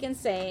like he can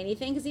say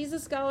anything because he's a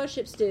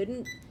scholarship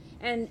student.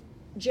 And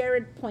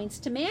Jared points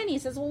to Manny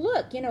and says, well,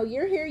 look,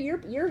 you're here,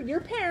 your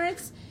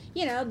parents,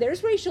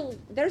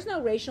 there's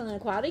no racial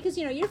inequality because,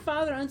 your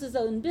father owns his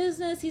own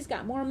business. He's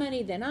got more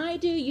money than I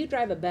do. You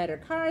drive a better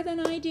car than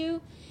I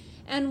do.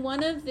 And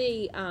one of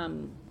the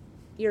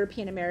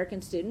European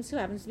American students, who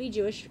happens to be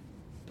Jewish,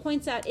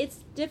 points out it's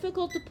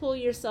difficult to pull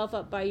yourself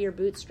up by your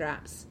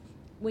bootstraps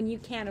when you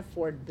can't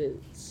afford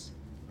boots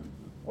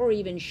or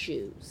even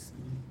shoes.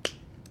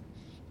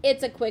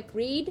 It's a quick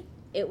read.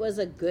 It was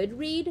a good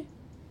read.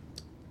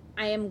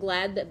 I am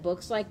glad that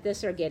books like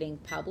this are getting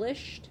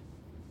published.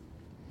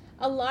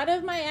 A lot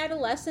of my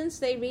adolescents,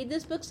 they read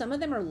this book. Some of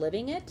them are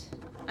living it.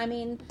 I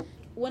mean,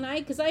 when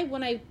I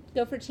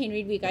go for Teen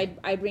Read Week,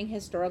 I bring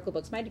historical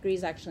books. My degree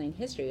is actually in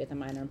history with a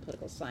minor in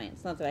political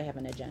science. Not that I have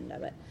an agenda,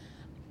 but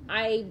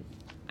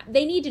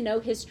they need to know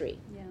history.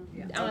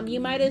 Yeah.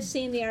 You might have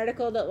seen the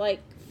article that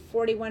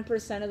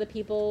 41% of the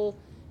people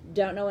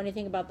don't know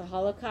anything about the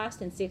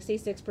Holocaust, and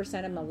 66%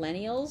 of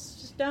millennials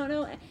just don't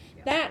know.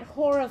 That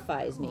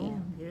horrifies me.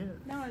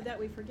 Not only that,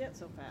 we forget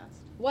so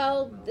fast.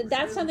 Well,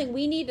 that's something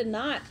we need to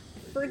not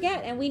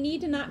forget, and we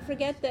need to not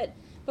forget that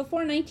before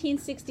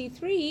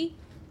 1963,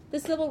 the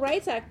Civil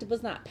Rights Act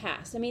was not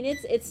passed. I mean,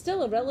 it's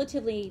still a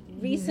relatively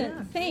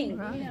recent thing.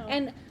 Right.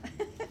 And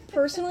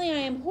personally, I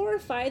am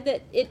horrified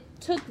that it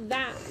took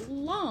that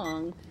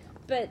long,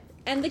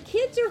 and the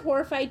kids are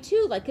horrified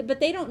too, but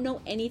they don't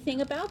know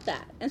anything about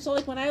that. And so,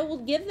 when I will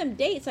give them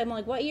dates, I'm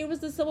like, what year was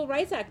the Civil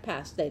Rights Act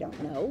passed? They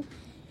don't know.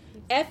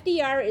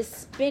 FDR is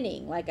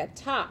spinning like a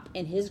top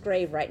in his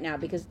grave right now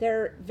because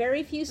there are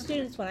very few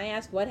students, when I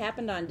ask what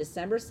happened on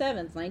December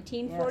 7th,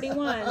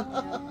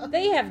 1941,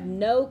 they have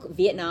no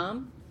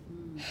Vietnam.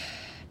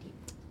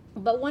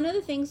 But one of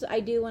the things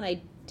I do when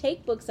I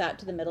take books out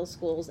to the middle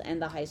schools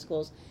and the high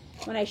schools,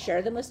 when I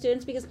share them with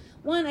students, because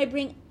one, I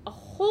bring a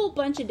whole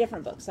bunch of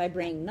different books. I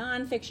bring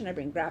nonfiction, I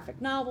bring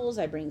graphic novels,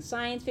 I bring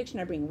science fiction,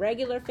 I bring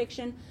regular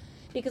fiction,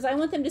 because I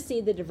want them to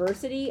see the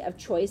diversity of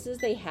choices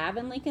they have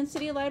in Lincoln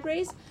City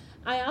Libraries.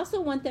 I also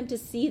want them to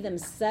see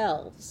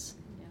themselves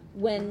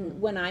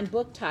when I'm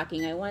book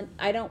talking. I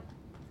try to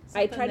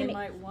they make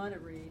might want to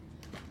read.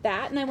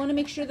 that, and I want to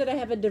make sure that I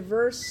have a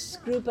diverse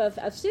group of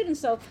students.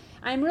 So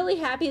I'm really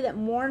happy that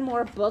more and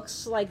more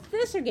books like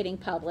this are getting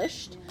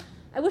published. Yeah.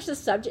 I wish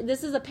this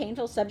is a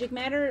painful subject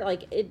matter.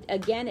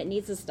 It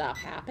needs to stop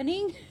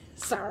happening.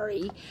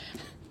 Sorry.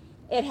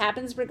 It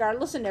happens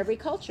regardless in every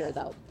culture,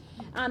 though.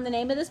 The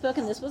name of this book,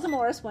 and this was a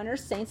Morris winner,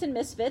 Saints and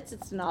Misfits.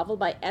 It's a novel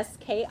by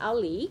S.K.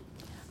 Ali.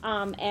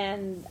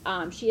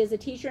 She is a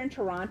teacher in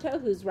Toronto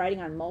who's writing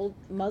on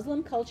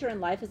Muslim culture and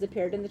life has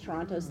appeared in the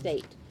Toronto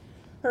State.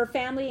 Her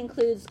family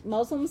includes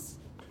Muslim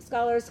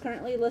scholars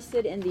currently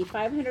listed in the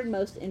 500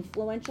 most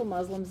influential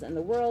Muslims in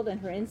the world, and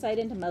her insight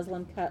into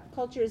Muslim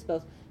culture is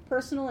both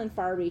personal and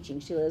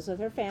far-reaching. She lives with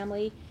her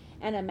family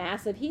and a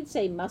massive, he'd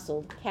say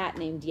muscled, cat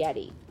named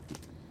Yeti.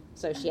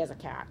 So she has a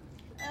cat.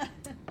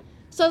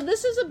 So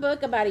this is a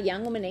book about a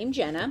young woman named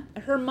Jenna.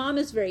 Her mom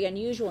is very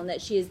unusual in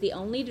that she is the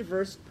only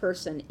diverse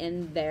person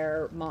in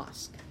their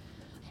mosque.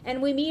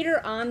 And we meet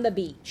her on the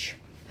beach.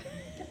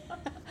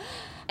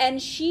 And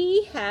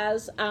she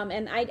has,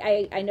 and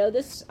I know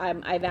this,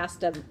 I've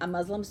asked a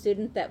Muslim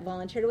student that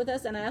volunteered with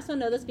us, and I also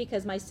know this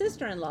because my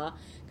sister-in-law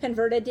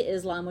converted to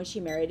Islam when she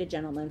married a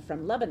gentleman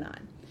from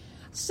Lebanon.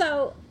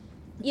 So,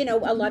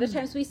 a lot of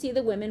times we see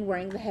the women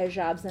wearing the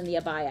hijabs and the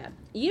abaya.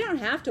 You don't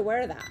have to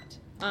wear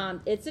that.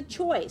 It's a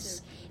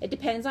choice. It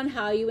depends on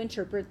how you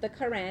interpret the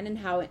Quran and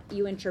how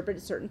you interpret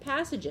certain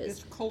passages.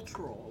 It's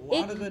cultural. A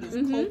lot of it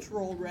is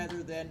cultural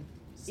rather than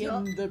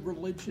in the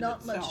religion Not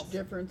itself. much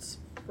difference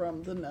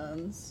from the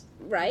nuns.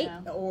 Right?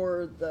 Yeah.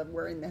 Or the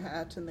wearing the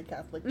hat in the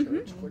Catholic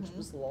Church, which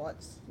was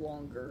lots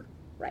longer.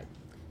 Right.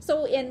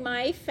 So in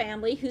my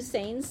family,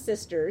 Hussein's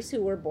sisters,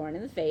 who were born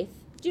in the faith,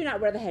 do not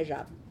wear the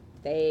hijab.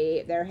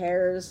 Their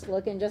hair is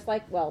looking just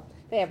like, well,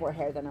 they have more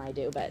hair than I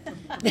do, but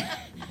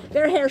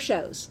their hair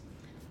shows.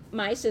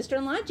 My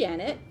sister-in-law,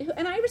 Janet,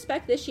 and I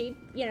respect this,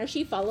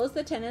 she follows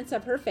the tenets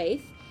of her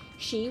faith.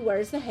 She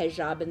wears the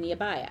hijab and the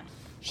abaya.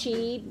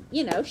 She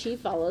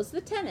follows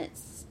the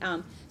tenets.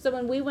 So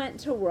when we went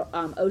to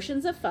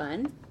Oceans of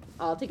Fun,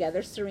 all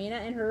together, Serena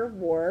and her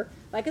wore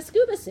like a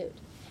scuba suit.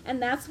 And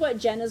that's what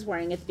Jen is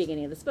wearing at the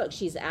beginning of this book.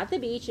 She's at the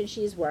beach and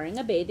she's wearing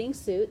a bathing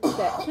suit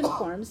that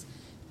conforms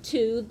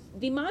to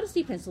the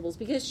modesty principles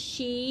because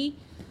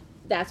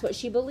that's what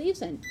she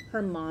believes in.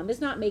 Her mom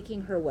is not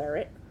making her wear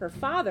it. Her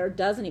father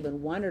doesn't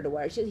even want her to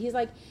wear it. He's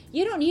like,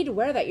 you don't need to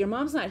wear that. Your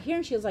mom's not here.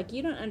 And she was like,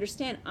 you don't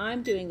understand.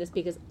 I'm doing this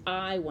because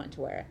I want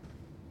to wear it.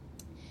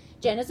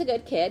 Jen is a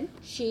good kid.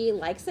 She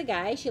likes a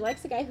guy. She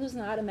likes a guy who's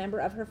not a member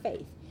of her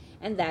faith.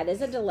 And that is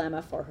a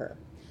dilemma for her.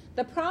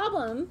 The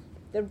problem,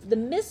 the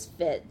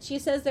misfit, she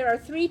says there are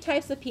 3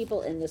 types of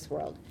people in this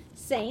world.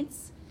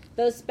 Saints,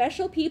 those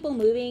special people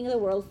moving the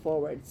world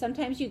forward.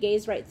 Sometimes you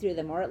gaze right through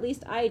them, or at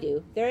least I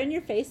do. They're in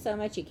your face so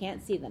much you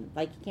can't see them,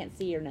 like you can't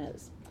see your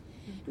nose.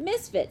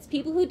 Misfits,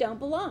 people who don't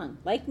belong,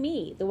 like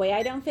me, the way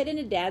I don't fit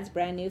into Dad's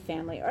brand new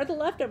family, or the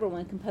leftover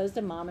one composed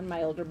of Mom and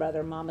my older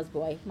brother, Mama's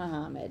boy,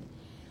 Muhammad.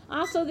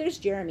 Also, there's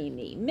Jeremy and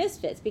me,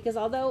 misfits, because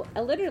although,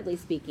 literally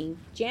speaking,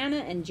 Jana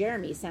and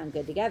Jeremy sound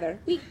good together,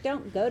 we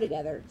don't go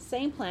together.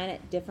 Same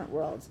planet, different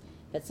worlds.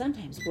 But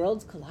sometimes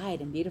worlds collide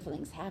and beautiful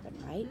things happen,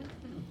 right?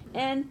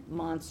 And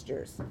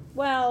monsters.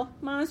 Well,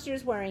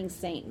 monsters wearing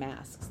saint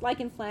masks, like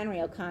in Flannery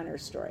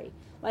O'Connor's story,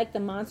 like the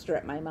monster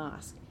at my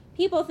mosque.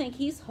 People think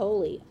he's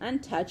holy,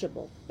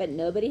 untouchable, but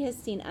nobody has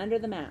seen under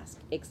the mask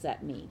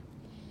except me.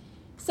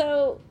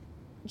 So,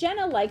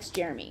 Jenna likes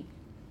Jeremy.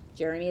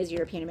 Jeremy is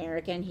European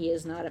American.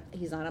 He's not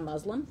a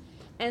Muslim.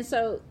 And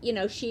so,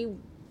 she,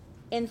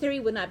 in theory,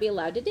 would not be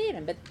allowed to date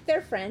him, but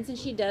they're friends, and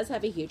she does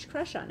have a huge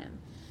crush on him.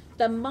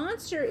 The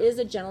monster is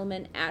a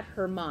gentleman at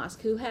her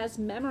mosque who has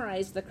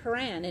memorized the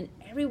Quran, and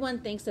everyone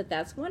thinks that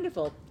that's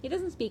wonderful. He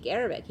doesn't speak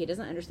Arabic. He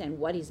doesn't understand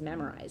what he's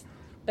memorized,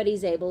 but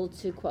he's able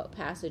to quote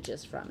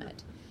passages from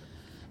it.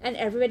 And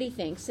everybody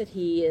thinks that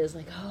he is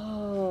like,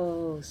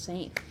 oh,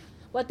 saint.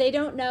 What they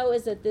don't know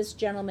is that this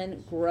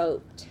gentleman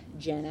groped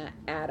Jenna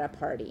at a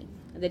party,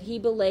 that he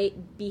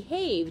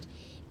behaved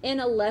in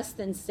a less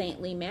than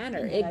saintly manner.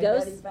 And I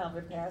bet he found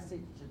a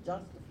passage to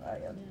justify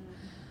it.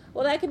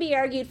 Well, that could be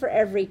argued for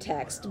every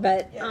text,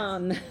 but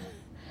Yes.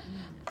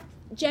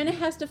 Jenna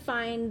has to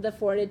find the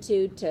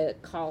fortitude to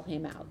call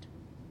him out.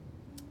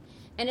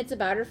 And it's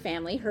about her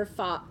family.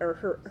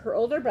 Her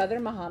older brother,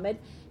 Muhammad,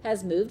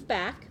 has moved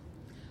back.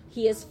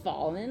 He has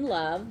fallen in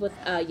love with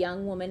a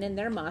young woman in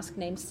their mosque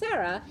named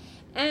Sarah.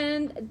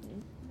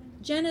 And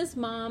Jenna's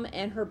mom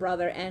and her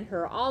brother and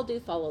her all do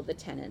follow the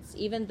tenets,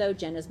 even though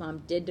Jenna's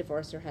mom did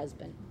divorce her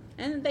husband.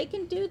 And they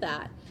can do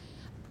that.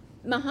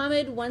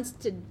 Muhammad wants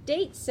to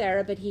date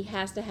Sarah, but he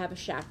has to have a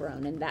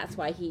chaperone, and that's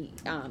why he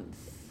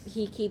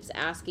keeps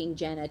asking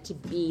Jenna to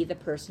be the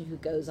person who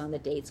goes on the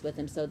dates with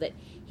him so that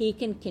he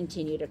can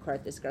continue to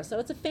court this girl. So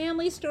it's a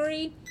family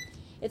story.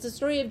 It's a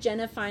story of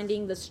Jenna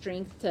finding the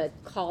strength to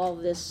call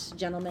this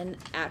gentleman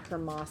at her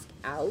mosque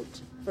out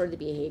for the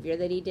behavior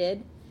that he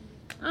did.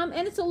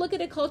 And it's a look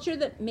at a culture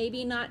that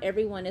maybe not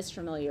everyone is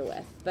familiar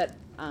with. But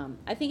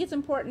I think it's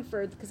important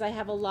because I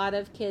have a lot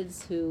of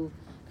kids who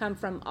come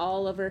from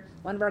all over.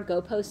 One of our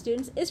GoPost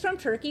students is from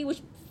Turkey,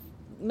 which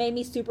made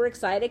me super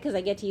excited because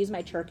I get to use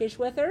my Turkish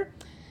with her.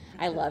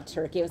 I love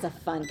Turkey. It was a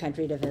fun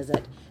country to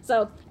visit.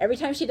 So every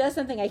time she does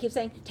something, I keep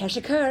saying,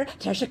 teşekkür,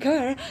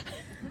 teşekkür,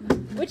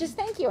 which is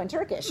thank you in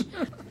Turkish.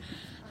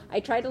 I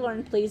try to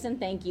learn please and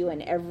thank you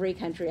in every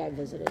country I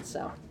visited,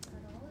 so.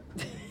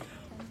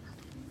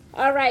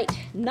 All right,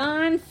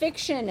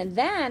 nonfiction. And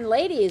then,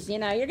 ladies, you're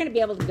going to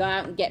be able to go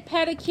out and get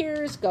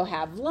pedicures, go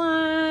have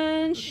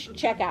lunch,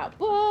 check out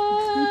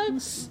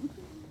books.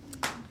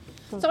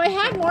 So I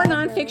had more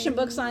nonfiction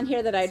books on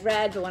here that I'd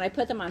read, but when I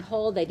put them on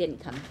hold, they didn't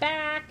come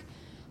back.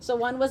 So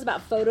one was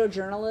about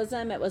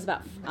photojournalism. It was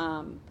about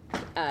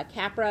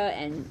Capra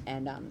and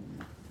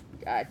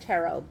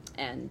Tarot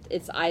and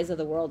its Eyes of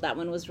the World. That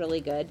one was really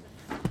good.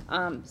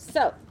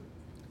 So,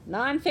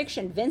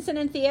 nonfiction, Vincent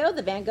and Theo,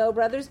 the Van Gogh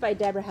Brothers by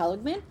Deborah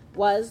Heligman,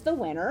 was the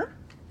winner.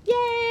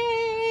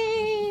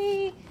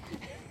 Yay!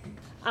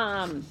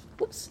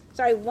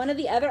 One of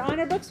the other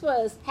honor books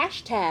was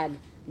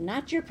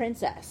 #Not Your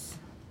Princess.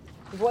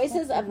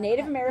 Voices of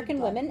Native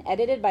American Women,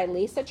 edited by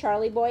Lisa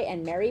Charlie Boy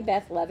and Mary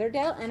Beth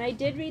Leatherdale. And I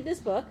did read this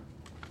book.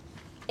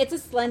 It's a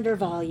slender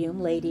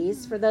volume,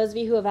 ladies, for those of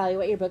you who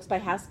evaluate your books by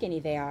how skinny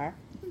they are.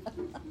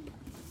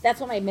 That's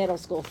what my middle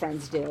school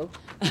friends do.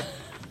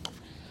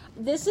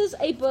 This is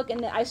a book,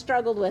 and I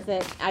struggled with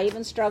it. I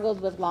even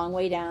struggled with Long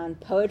Way Down.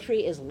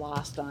 Poetry is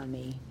lost on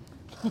me.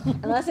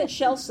 Unless it's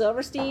Shel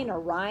Silverstein or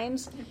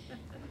rhymes,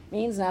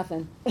 means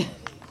nothing.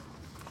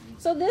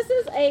 So this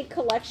is a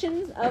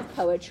collection of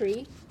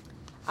poetry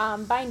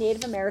by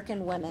Native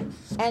American women.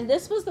 And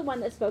this was the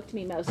one that spoke to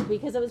me most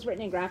because it was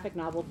written in graphic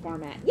novel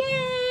format.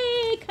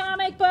 Yay!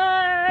 Comic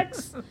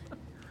books!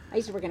 I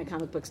used to work in a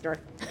comic book store.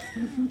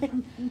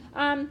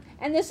 And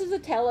this is a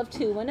tale of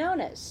two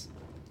Winonas.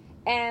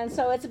 And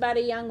so it's about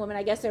a young woman.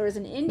 I guess there was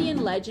an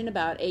Indian legend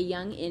about a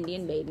young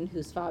Indian maiden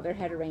whose father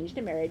had arranged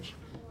a marriage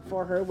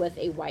for her with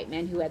a white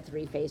man who had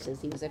three faces.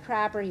 He was a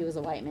trapper, he was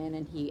a white man,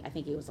 and I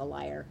think he was a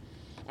liar.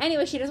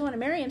 Anyway, she doesn't want to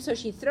marry him, so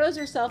she throws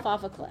herself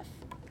off a cliff.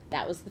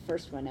 That was the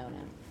first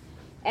Winona.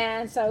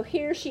 And so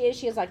here she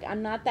is like,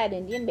 I'm not that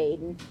Indian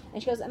maiden.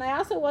 And she goes, and I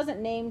also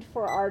wasn't named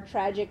for our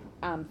tragic,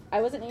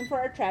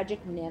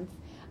 nymph.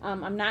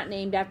 I'm not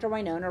named after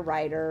Winona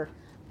Ryder.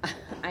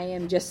 I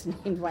am just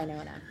named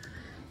Winona.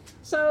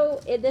 So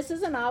this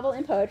is a novel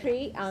in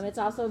poetry. It's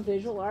also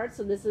visual art.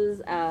 So this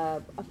is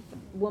a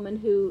woman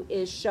who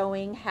is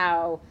showing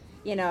how,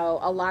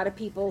 a lot of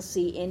people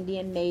see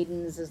Indian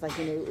maidens as like,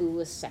 ooh,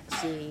 a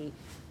sexy,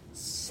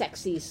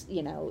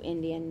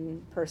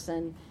 Indian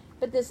person.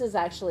 But this is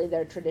actually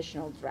their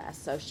traditional dress.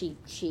 So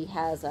she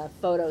has a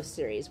photo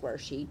series where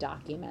she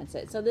documents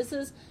it. So this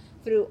is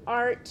through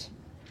art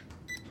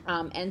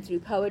and through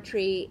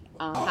poetry,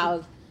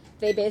 how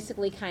they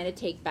basically kind of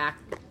take back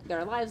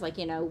their lives. Like,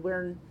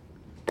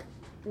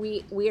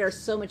 we are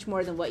so much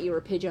more than what you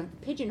were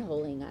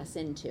pigeonholing us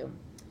into.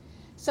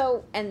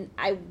 So, and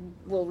I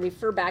will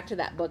refer back to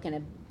that book in a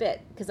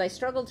bit because I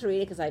struggled to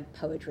read it because I have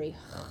poetry.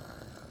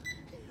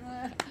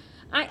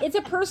 It's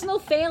a personal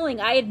failing.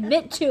 I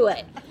admit to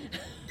it.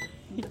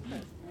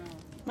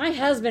 My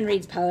husband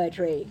reads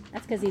poetry.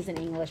 That's because he's an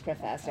English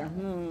professor.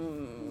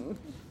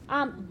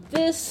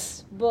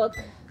 This book,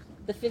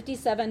 The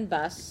 57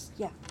 Bus,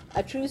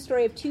 A True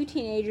Story of Two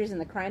Teenagers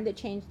and the Crime That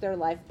Changed Their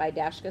Life by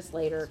Dashka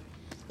Slater,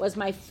 was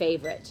my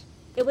favorite.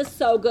 It was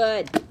so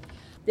good.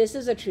 This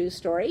is a true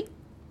story.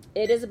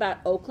 It is about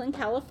Oakland,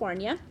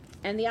 California,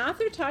 and the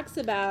author talks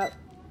about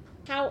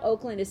how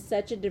Oakland is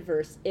such a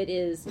diverse. It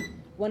is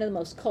one of the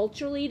most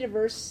culturally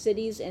diverse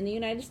cities in the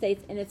United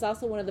States, and it's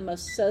also one of the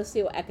most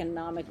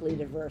socioeconomically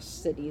diverse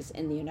cities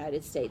in the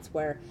United States,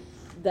 where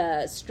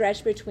the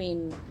stretch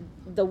between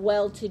the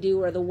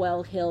well-to-do or the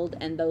well-heeled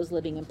and those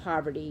living in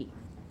poverty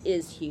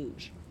is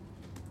huge.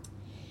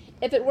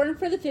 If it weren't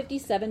for the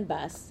 57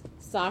 bus,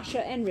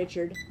 Sasha and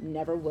Richard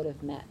never would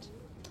have met.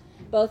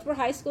 Both were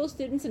high school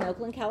students in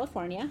Oakland,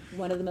 California,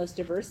 one of the most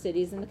diverse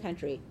cities in the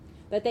country,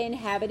 but they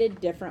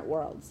inhabited different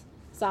worlds.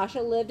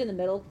 Sasha lived in the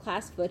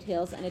middle-class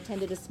foothills and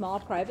attended a small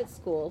private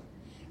school.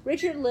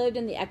 Richard lived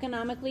in the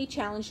economically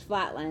challenged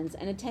flatlands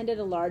and attended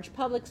a large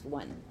public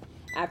one.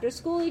 After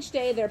school each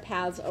day, their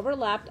paths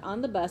overlapped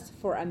on the bus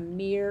for a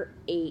mere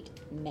 8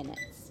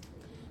 minutes.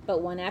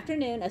 But one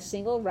afternoon, a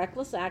single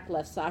reckless act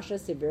left Sasha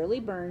severely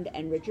burned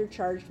and Richard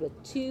charged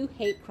with 2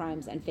 hate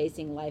crimes and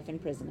facing life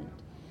imprisonment.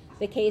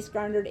 The case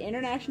garnered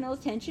international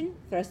attention,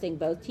 thrusting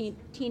both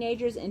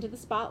teenagers into the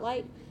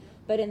spotlight.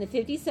 But in the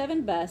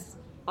 57 bus,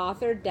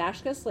 author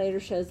Dashka Slater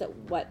shows that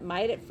what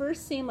might at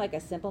first seem like a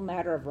simple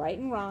matter of right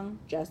and wrong,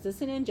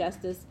 justice and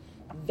injustice,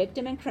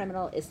 victim and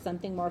criminal is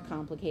something more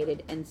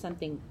complicated and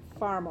something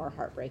far more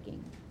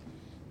heartbreaking.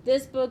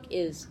 This book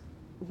is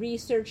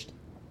researched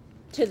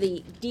to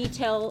the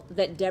detail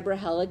that Deborah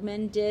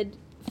Heligman did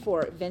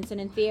for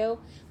Vincent and Theo.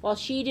 While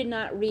she did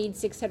not read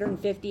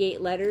 658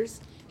 letters,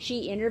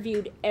 she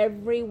interviewed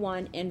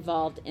everyone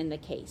involved in the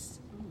case.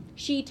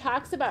 She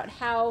talks about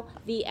how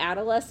the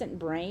adolescent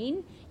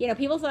brain,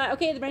 people thought,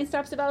 okay, the brain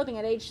stops developing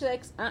at age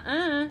 6.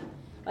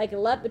 Like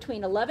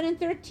between 11 and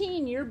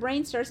 13, your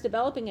brain starts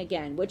developing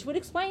again, which would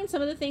explain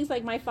some of the things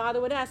like my father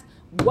would ask,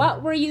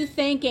 what were you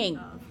thinking?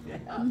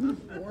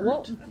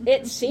 Well,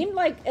 it seemed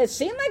like a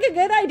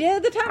good idea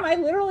at the time. I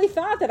literally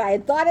thought that I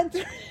had thought it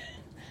through.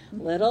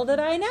 Little did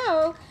I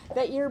know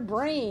that your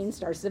brain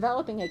starts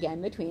developing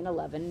again between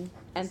 11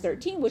 and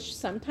 13, which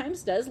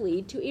sometimes does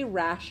lead to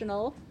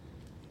irrational,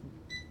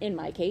 in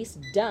my case,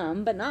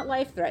 dumb, but not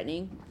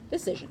life-threatening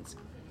decisions.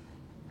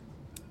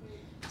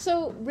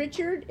 So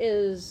Richard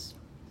is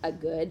a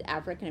good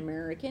African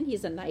American.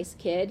 He's a nice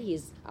kid.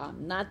 He's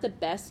not the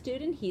best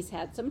student. He's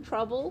had some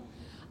trouble.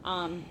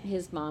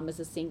 His mom is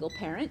a single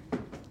parent.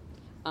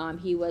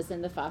 He was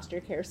in the foster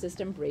care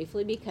system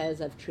briefly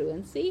because of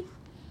truancy.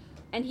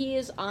 And he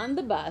is on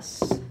the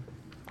bus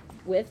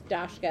with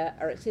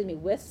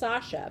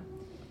Sasha.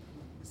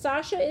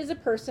 Sasha is a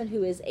person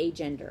who is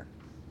agender.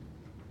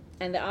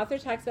 And the author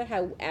talks about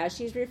how, as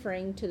she's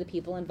referring to the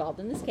people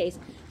involved in this case,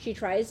 she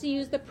tries to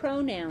use the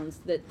pronouns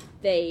that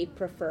they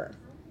prefer.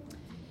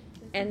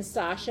 And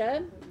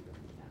Sasha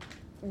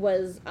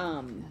was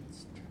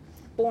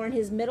born,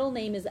 his middle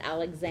name is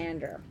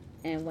Alexander.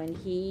 And when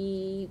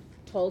he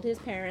told his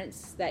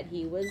parents that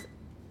he was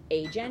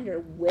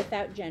agender,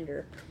 without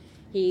gender,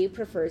 he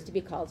prefers to be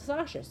called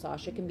Sasha.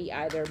 Sasha can be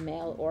either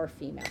male or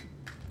female.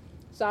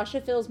 Sasha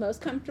feels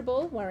most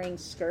comfortable wearing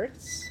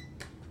skirts,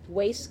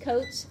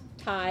 waistcoats,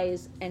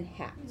 ties, and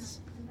hats.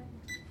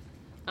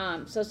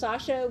 So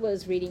Sasha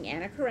was reading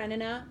Anna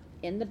Karenina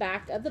in the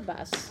back of the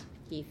bus.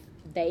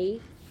 They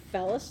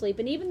fell asleep,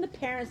 and even the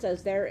parents,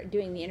 as they're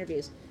doing the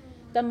interviews,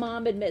 the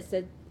mom admits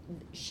that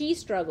she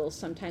struggles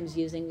sometimes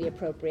using the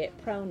appropriate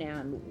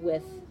pronoun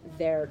with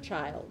their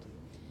child.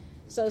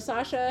 So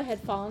Sasha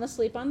had fallen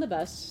asleep on the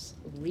bus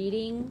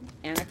reading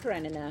Anna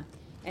Karenina,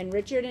 and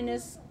Richard and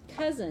his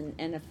cousin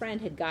and a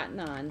friend had gotten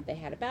on. They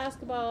had a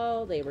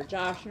basketball, they were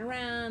joshing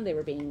around, they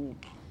were being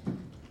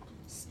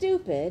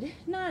stupid,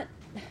 not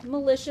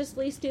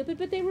maliciously stupid,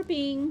 but they were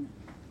being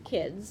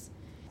kids.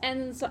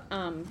 And so,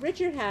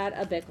 Richard had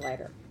a Bic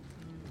lighter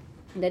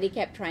that he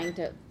kept trying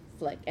to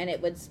flick, and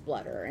it would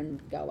splutter and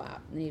go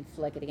out. And he'd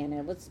flick it again, and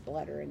it would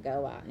splutter and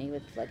go out. And he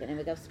would flick it, and it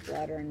would go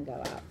splutter and go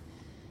out.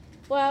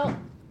 Well,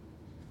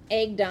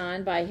 egged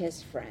on by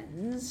his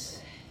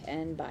friends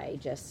and by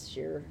just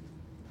sheer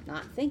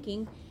not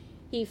thinking,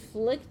 he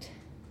flicked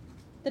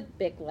the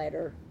Bic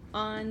lighter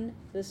on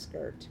the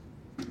skirt,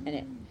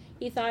 and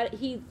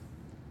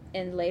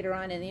and later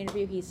on in the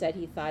interview he said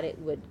he thought it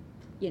would,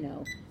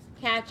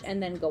 catch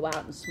and then go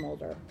out and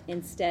smolder.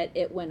 Instead,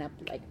 it went up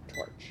like a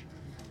torch.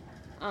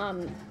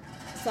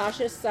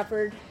 Sasha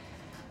suffered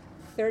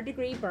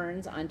third-degree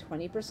burns on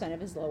 20%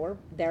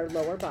 of their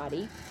lower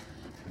body.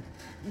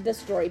 The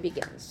story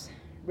begins.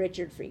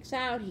 Richard freaks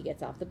out. He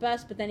gets off the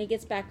bus, but then he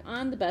gets back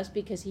on the bus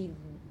because he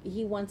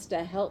wants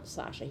to help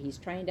Sasha. He's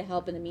trying to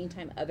help. In the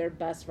meantime, other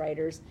bus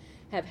riders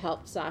have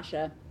helped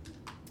Sasha.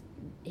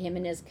 Him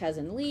and his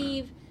cousin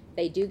leave.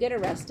 They do get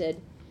arrested.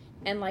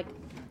 And like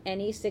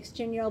any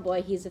 16-year-old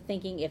boy, he's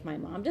thinking, if my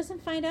mom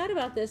doesn't find out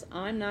about this,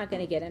 I'm not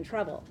going to get in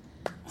trouble.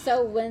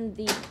 So when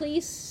the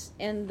police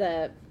in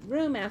the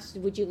room asked,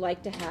 would you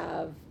like to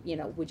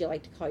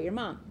call your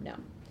mom? No.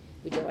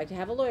 Would you like to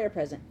have a lawyer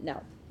present?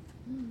 No.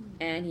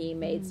 And he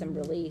made some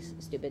really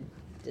stupid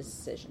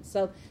decisions.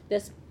 So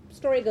this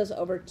story goes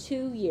over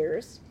 2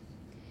 years.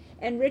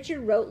 And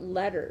Richard wrote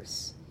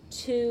letters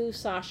to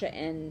Sasha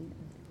and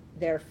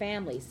their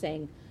family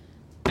saying,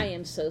 I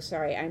am so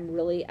sorry. I'm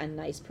really a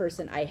nice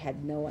person. I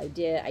had no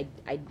idea.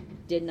 I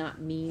did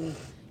not mean,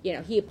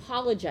 he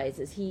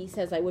apologizes. He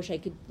says, I wish I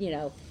could,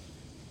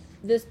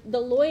 the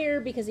lawyer,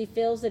 because he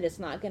feels that it's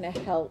not going to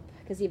help,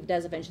 because he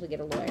does eventually get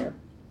a lawyer.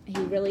 He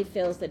really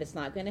feels that it's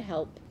not going to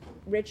help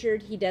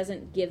Richard. He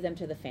doesn't give them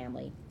to the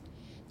family.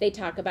 They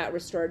talk about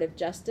restorative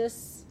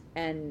justice,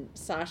 and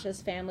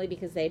Sasha's family,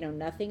 because they know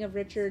nothing of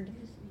Richard,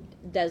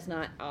 does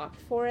not opt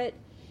for it.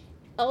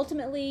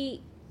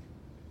 Ultimately,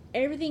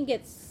 everything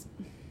gets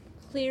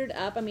cleared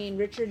up. I mean,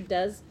 Richard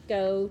does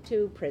go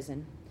to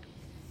prison,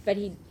 but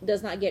he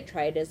does not get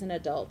tried as an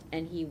adult,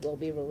 and he will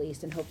be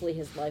released, and hopefully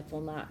his life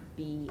will not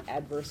be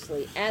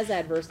as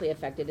adversely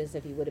affected as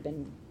if he would have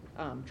been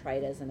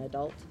tried as an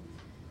adult.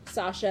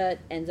 Sasha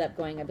ends up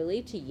going, I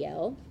believe, to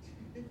Yale.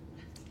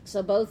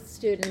 So both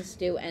students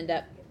do end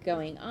up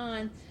going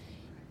on.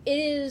 it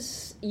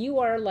is, you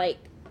are like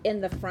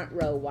in the front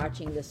row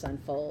watching this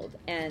unfold.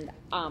 And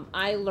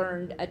I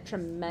learned a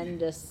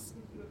tremendous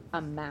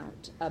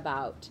amount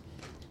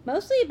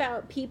mostly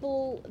about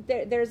people.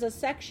 There's a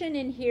section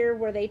in here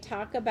where they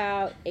talk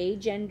about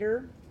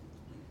agender,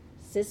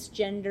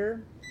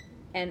 cisgender,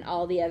 and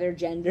all the other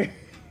genders,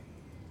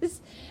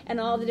 and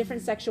all the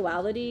different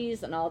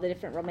sexualities and all the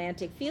different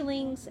romantic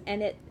feelings.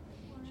 And it,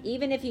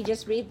 even if you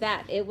just read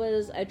that, it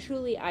was a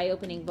truly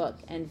eye-opening book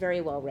and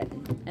very well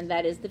written. And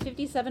that is The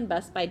 57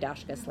 Bus by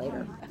Dashka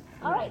Slater.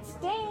 All right,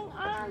 staying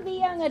on the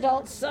young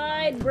adult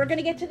side. We're going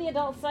to get to the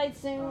adult side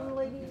soon,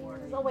 ladies.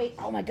 Oh, wait.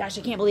 Oh, my gosh,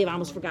 I can't believe I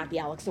almost forgot the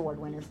Alex Award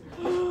winners.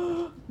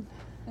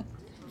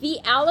 The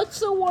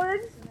Alex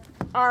Award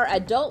are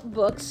adult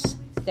books.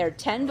 They're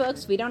 10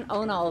 books. We don't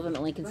own all of them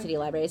at Lincoln City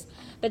Libraries.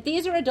 But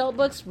these are adult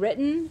books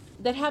written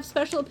that have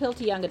special appeal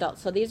to young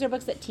adults. So these are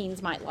books that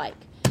teens might like.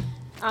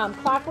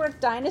 Clockwork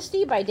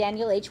Dynasty by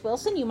Daniel H.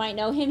 Wilson. You might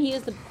know him. He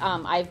is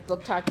I've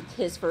book talked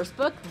his first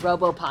book,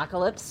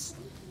 Robopocalypse.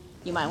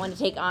 You might want to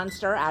take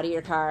OnStar out of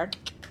your car.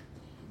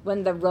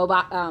 When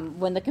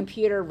the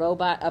computer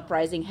robot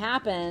uprising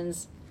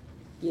happens,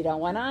 you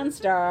don't want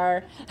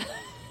OnStar.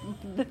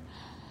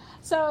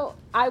 So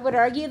I would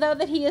argue, though,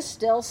 that he is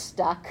still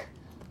stuck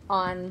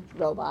on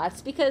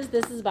robots because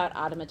this is about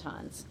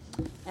automatons.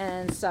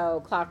 And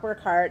so Clockwork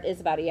Heart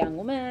is about a young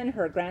woman.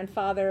 Her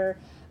grandfather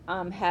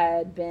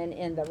had been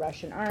in the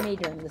Russian army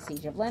during the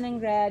siege of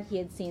Leningrad. He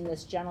had seen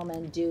this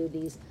gentleman do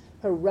these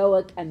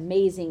heroic,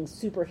 amazing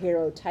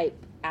superhero type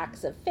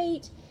acts of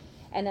fate.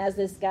 And as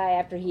this guy,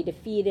 after he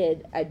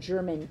defeated a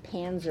German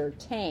Panzer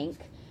tank,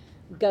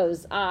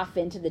 goes off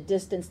into the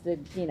distance to,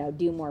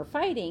 do more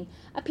fighting,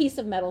 a piece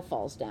of metal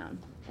falls down.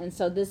 And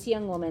so this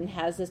young woman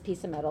has this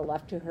piece of metal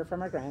left to her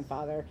from her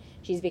grandfather.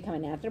 She's become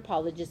an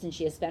anthropologist, and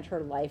she has spent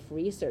her life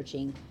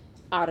researching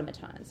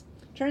automatons.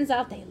 Turns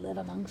out they live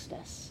amongst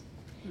us.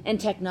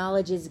 And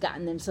technology has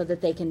gotten them so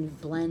that they can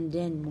blend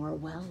in more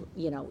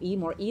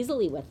more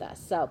easily with us.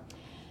 So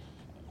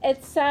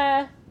it's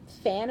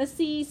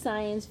fantasy,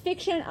 science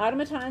fiction.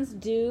 Automatons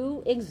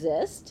do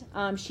exist.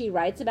 She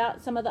writes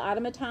about some of the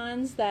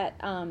automatons that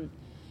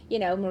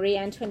Marie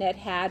Antoinette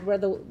had, where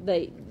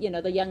the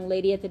young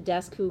lady at the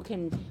desk who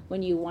can,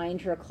 when you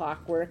wind her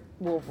clockwork,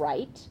 will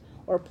write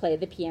or play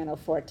the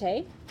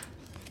pianoforte.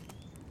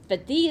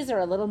 But these are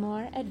a little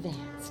more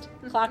advanced.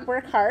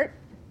 Clockwork Heart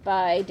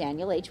by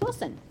Daniel H.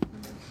 Wilson.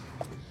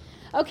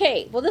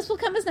 Okay, well, this will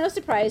come as no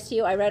surprise to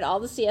you. I read all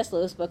the C.S.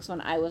 Lewis books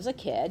when I was a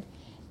kid,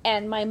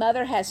 and my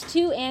mother has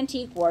 2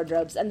 antique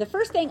wardrobes. And the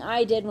first thing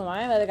I did when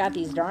my mother got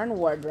these darn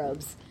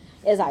wardrobes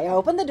is I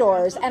opened the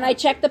doors and I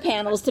checked the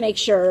panels to make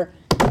sure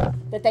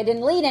that they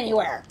didn't lead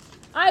anywhere.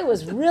 I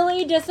was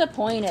really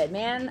disappointed,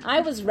 man.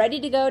 I was ready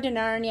to go to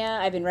Narnia.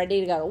 I've been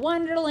ready to go to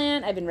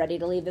Wonderland. I've been ready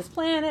to leave this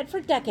planet for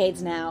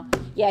decades now,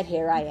 yet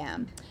here I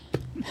am.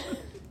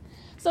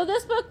 So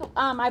this book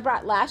I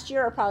brought last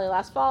year, or probably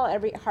last fall,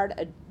 Every Heart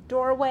a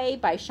Doorway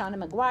by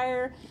Shauna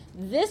McGuire.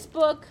 This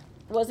book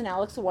was an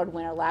Alex Award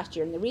winner last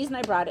year, and the reason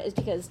I brought it is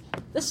because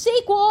the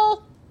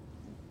sequel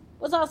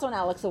was also an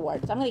Alex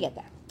Award, so I'm going to get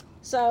that.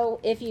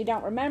 So if you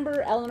don't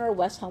remember, Eleanor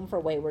West's Home for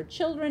Wayward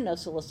Children, no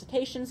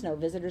solicitations, no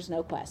visitors,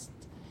 no quests.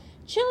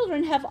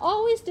 Children have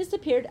always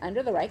disappeared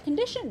under the right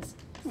conditions,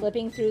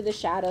 slipping through the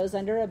shadows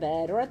under a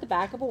bed or at the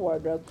back of a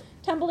wardrobe,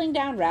 tumbling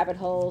down rabbit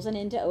holes and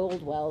into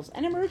old wells,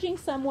 and emerging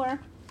somewhere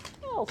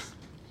else.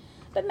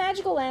 But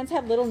magical lands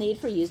have little need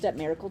for used-up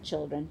miracle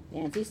children.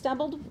 Nancy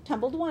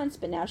tumbled once,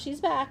 but now she's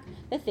back.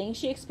 The things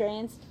she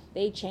experienced,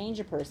 they change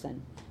a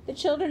person. The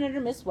children under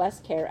Miss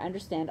West's care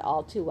understand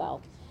all too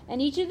well, and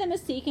each of them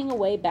is seeking a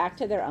way back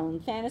to their own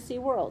fantasy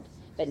world.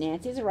 But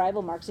Nancy's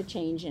arrival marks a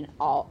change in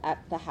all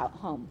at the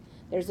home.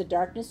 There's a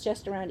darkness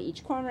just around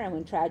each corner, and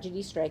when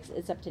tragedy strikes,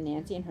 it's up to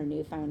Nancy and her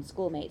newfound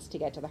schoolmates to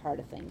get to the heart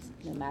of things,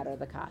 no matter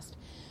the cost.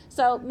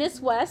 So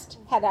Miss West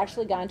had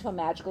actually gone to a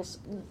magical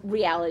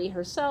reality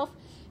herself.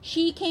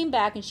 She came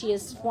back and she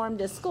has formed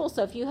a school.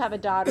 So if you have a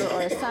daughter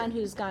or a son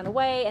who's gone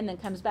away and then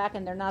comes back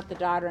and they're not the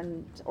daughter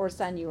or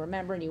son you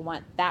remember and you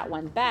want that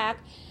one back,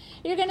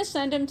 you're going to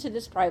send them to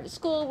this private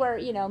school where,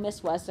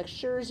 Miss West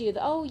assures you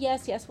that, oh,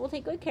 yes, we'll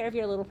take good care of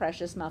your little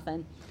precious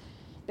muffin.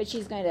 But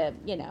she's going to,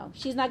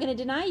 she's not going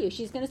to deny you.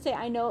 She's going to say,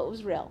 I know it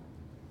was real.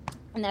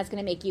 And that's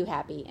going to make you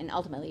happy and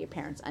ultimately your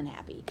parents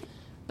unhappy.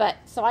 But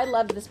so I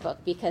loved this book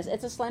because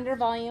it's a slender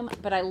volume,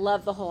 but I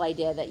love the whole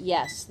idea that,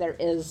 yes, there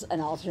is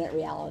an alternate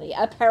reality,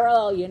 a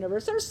parallel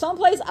universe. There's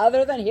someplace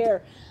other than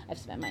here. I've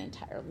spent my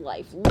entire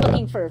life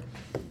looking for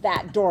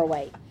that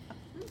doorway.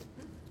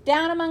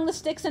 Down Among the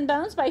Sticks and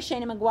Bones by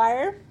Shauna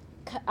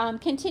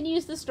McGuire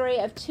continues the story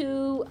of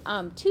two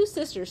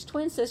sisters,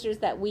 twin sisters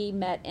that we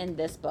met in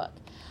this book.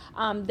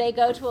 They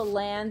go to a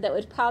land that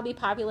would probably be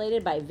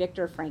populated by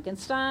Victor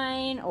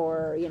Frankenstein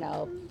or,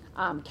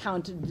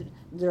 Count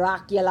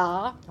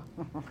Dracula.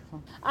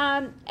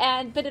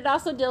 But it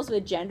also deals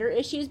with gender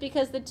issues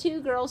because the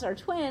two girls are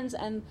twins,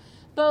 and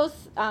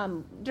both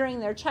during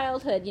their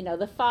childhood,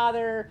 the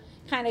father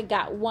kind of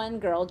got one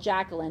girl,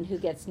 Jacqueline, who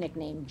gets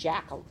nicknamed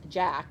Jack,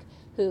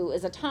 who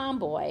is a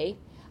tomboy.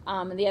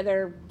 And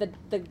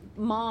the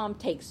mom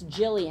takes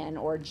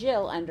Jillian or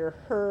Jill under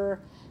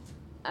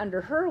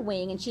her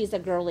wing, and she's a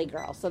girly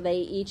girl. So they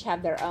each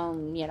have their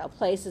own,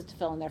 places to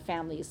fill in their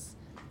family's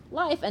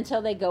life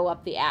until they go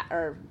up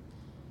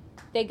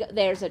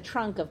there's a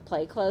trunk of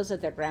play clothes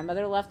that their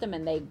grandmother left them,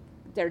 and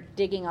they're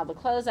digging all the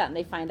clothes out, and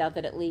they find out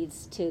that it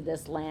leads to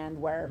this land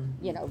where,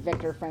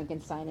 Victor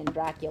Frankenstein and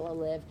Dracula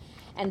live,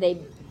 and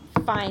they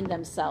find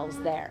themselves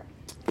there.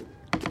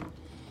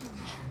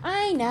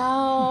 I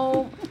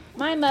know.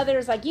 My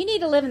mother's like, you need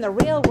to live in the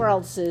real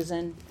world,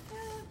 Susan.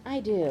 I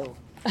do.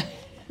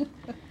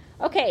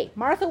 Okay,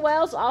 Martha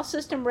Wells, All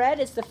System Red.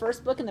 It's the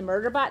first book in the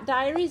Murderbot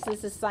Diaries.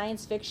 This is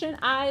science fiction.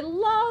 I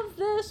love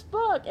this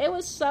book. It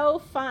was so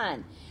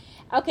fun.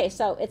 Okay,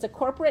 so it's a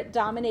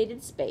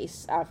corporate-dominated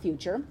space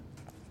future,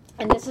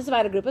 and this is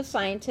about a group of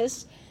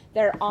scientists.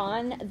 They're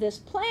on this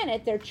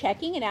planet. They're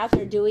checking it out.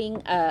 They're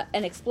doing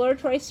an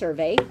exploratory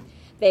survey.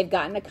 They've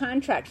gotten a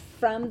contract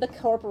from the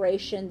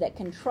corporation that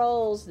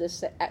controls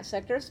this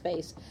sector of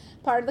space.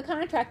 Part of the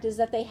contract is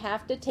that they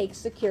have to take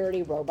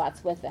security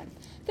robots with them.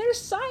 They're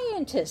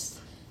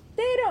scientists.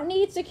 They don't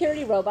need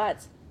security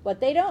robots. What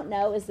they don't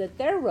know is that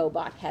their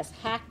robot has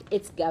hacked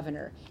its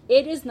governor.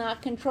 It is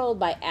not controlled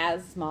by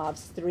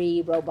Asimov's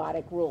 3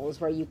 robotic rules,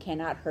 where you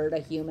cannot hurt a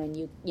human,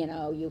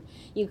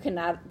 you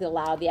cannot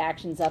allow the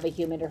actions of a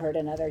human to hurt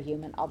another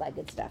human, all that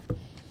good stuff.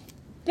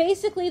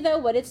 Basically, though,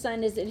 what it's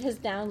done is it has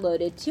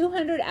downloaded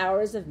 200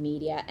 hours of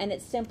media, and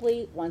it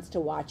simply wants to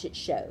watch its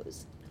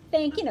shows.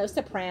 Think,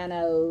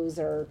 Sopranos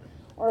or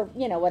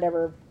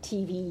whatever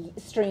TV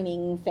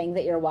streaming thing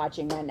that you're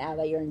watching right now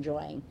that you're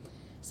enjoying.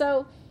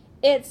 So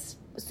it's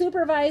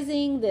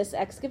supervising this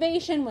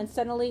excavation when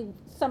suddenly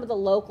some of the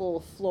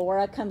local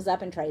flora comes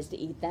up and tries to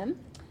eat them.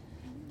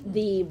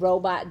 The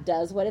robot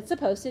does what it's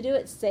supposed to do.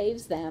 It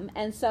saves them.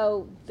 And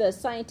so the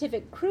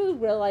scientific crew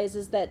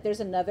realizes that there's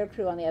another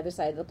crew on the other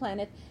side of the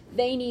planet.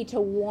 They need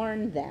to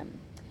warn them.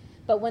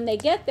 But when they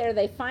get there,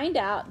 they find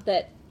out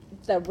that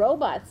the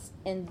robots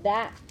in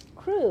that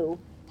crew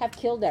have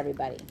killed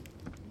everybody.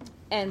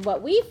 And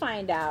what we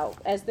find out,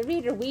 as the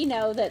reader, we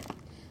know that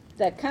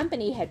the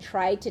company had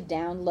tried to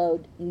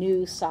download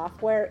new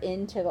software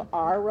into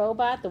our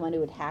robot, the one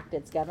who had hacked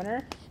its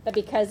governor. But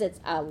because it's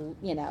a,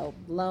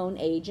 lone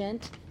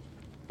agent,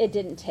 it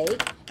didn't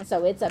take. And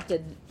so it's up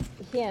to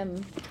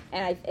him.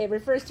 And it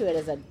refers to it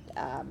as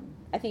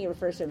I think it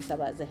refers to himself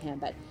as a him,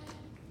 but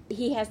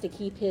he has to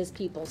keep his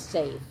people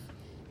safe.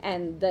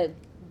 And the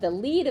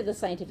lead of the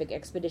scientific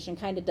expedition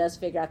kind of does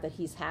figure out that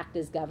he's hacked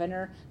his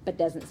governor, but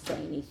doesn't say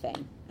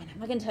anything. And I'm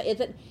not going to tell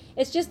you,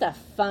 it's just a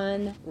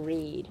fun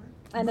read.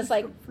 And it's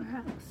like,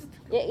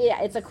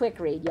 it's a quick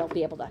read. You'll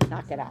be able to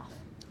knock it off.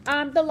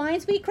 The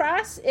Lines We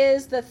Cross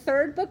is the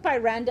third book by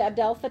Randa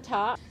Abdel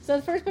Fattah. So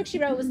the first book she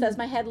wrote was Does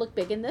My Head Look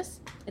Big in This?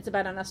 It's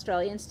about an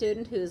Australian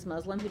student who's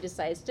Muslim who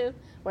decides to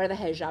wear the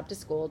hijab to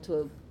school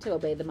to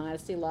obey the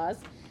modesty laws.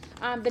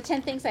 The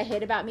 10 Things I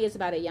Hate About Me is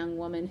about a young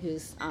woman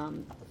whose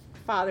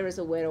father is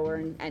a widower,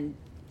 and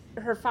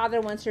her father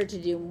wants her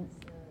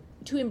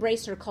to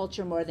embrace her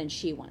culture more than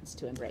she wants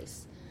to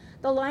embrace.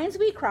 The Lines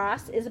We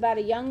Cross is about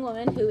a young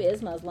woman who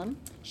is Muslim.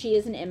 She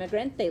is an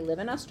immigrant. They live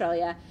in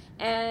Australia,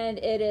 and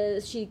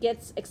she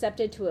gets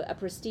accepted to a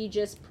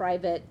prestigious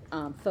private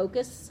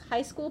focus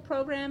high school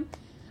program.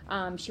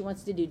 She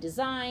wants to do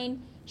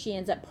design. She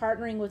ends up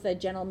partnering with a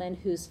gentleman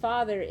whose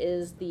father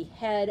is the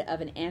head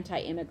of an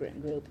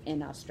anti-immigrant group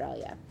in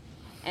Australia.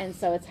 And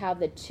so it's how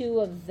the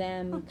two of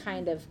them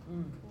kind of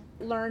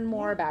learn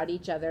more about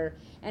each other,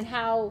 and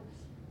how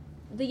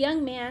the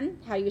young man,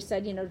 how you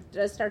said,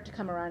 does start to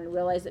come around and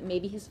realize that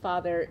maybe his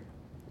father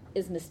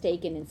is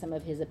mistaken in some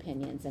of his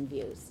opinions and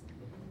views.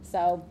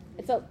 So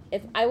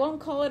I won't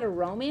call it a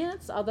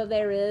romance, although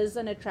there is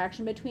an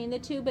attraction between the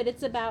two, but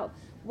it's about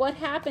what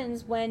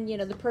happens when,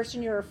 the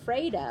person you're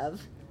afraid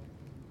of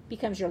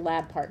becomes your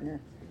lab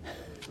partner.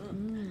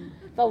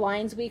 The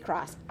Lines We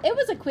Cross. It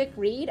was a quick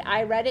read.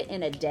 I read it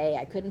in a day.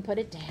 I couldn't put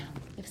it down.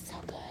 It was so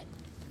good.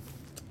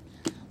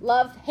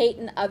 Love, Hate,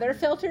 and Other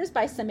Filters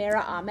by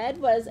Samira Ahmed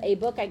was a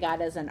book I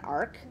got as an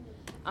ARC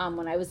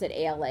when I was at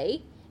ALA.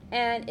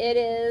 And it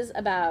is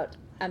about,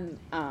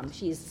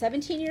 she's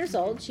 17 years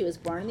old. She was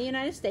born in the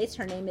United States.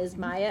 Her name is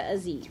Maya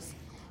Aziz.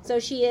 So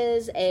she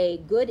is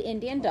a good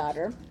Indian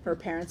daughter. Her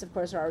parents, of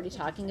course, are already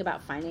talking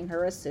about finding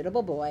her a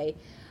suitable boy.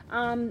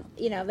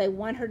 They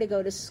want her to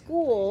go to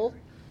school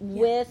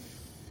with,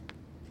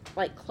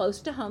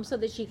 close to home so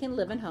that she can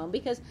live in home,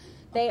 because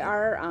they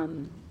are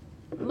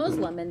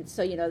Muslim, and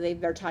so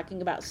they're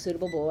talking about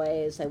suitable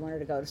boys. They want her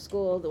to go to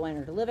school. They want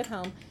her to live at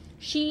home.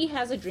 She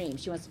has a dream.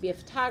 She wants to be a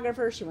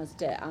photographer. She wants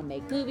to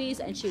make movies,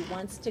 and she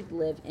wants to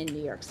live in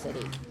New York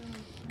City.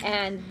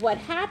 And what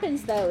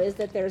happens, though, is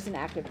that there's an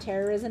act of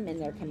terrorism in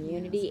their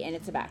community, and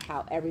it's about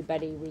how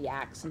everybody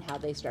reacts and how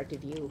they start to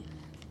view.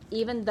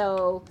 Even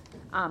though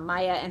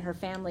Maya and her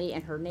family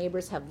and her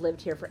neighbors have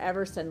lived here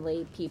forever,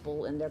 suddenly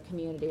people in their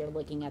community are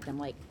looking at them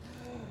like,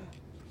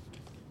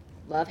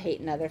 Love,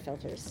 Hate, and Other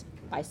Filters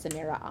by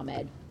Samira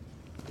Ahmed.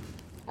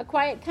 A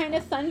Quiet Kind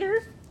of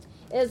Thunder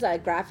is a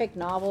graphic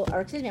novel,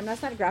 or excuse me,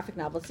 that's not a graphic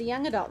novel. It's a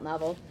young adult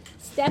novel.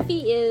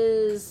 Steffi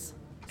is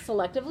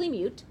selectively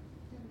mute.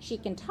 She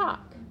can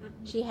talk.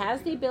 She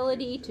has the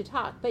ability to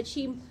talk, but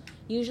she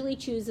usually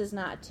chooses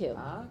not to.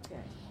 Okay.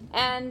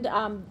 And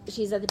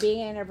she's at the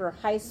beginning of her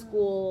high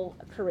school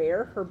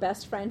career. Her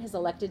best friend has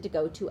elected to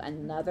go to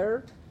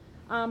another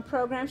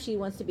program. She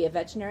wants to be a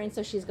veterinarian,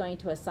 so she's going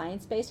to a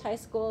science-based high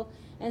school.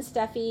 And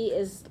Steffi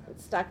is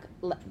stuck,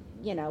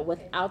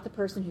 without the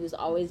person who's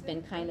always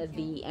been kind of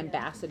the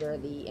ambassador,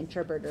 the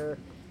interpreter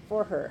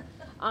for her.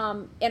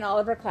 In all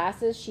of her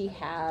classes, she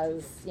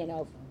has,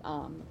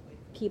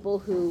 people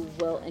who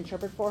will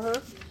interpret for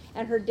her.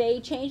 And her day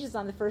changes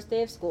on the first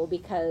day of school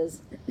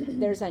because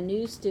there's a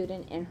new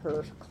student in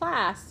her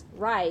class,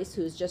 Rice,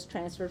 who's just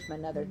transferred from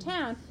another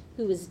town,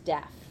 who is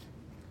deaf.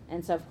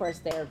 And so, of course,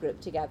 they are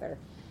grouped together.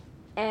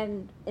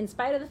 And in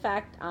spite of the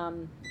fact,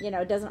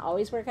 it doesn't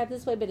always work out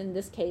this way, but in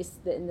this case,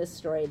 in this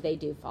story, they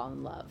do fall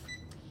in love.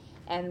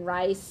 And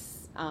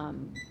Rice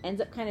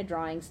ends up kind of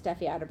drawing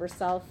Steffi out of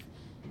herself.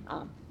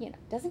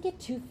 Doesn't get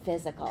too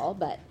physical,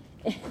 but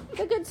it's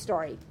a good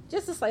story.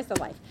 Just a slice of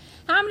life.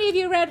 How many of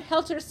you read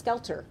Helter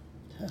Skelter?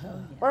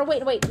 Or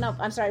wait, no,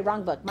 I'm sorry,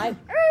 wrong book.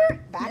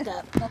 Back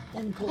up.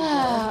 In Cold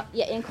Blood.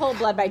 In Cold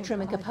Blood by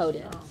Truman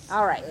Capote.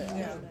 All right.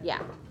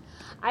 Yeah.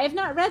 I have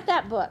not read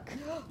that book.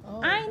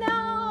 Oh. I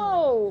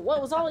know. Well,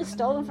 it was always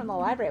stolen from the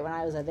library when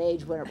I was of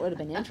age, where it would have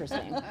been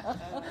interesting.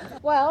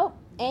 Well,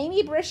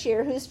 Amy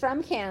Brashear, who's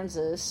from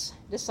Kansas,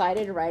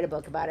 decided to write a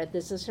book about it.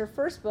 This is her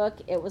first book.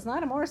 It was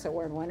not a Morris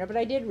Award winner, but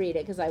I did read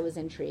it because I was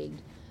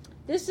intrigued.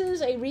 This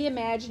is a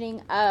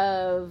reimagining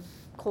of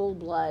Cold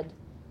Blood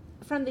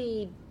from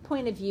the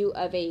point of view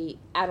of a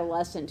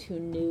adolescent who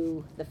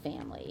knew the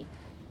family.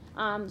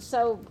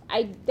 So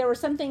there were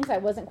some things I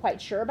wasn't quite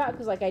sure about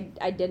because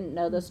I didn't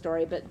know the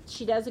story, but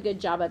she does a good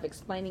job of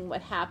explaining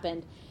what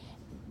happened.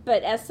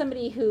 But as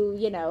somebody who,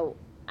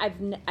 I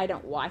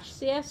don't watch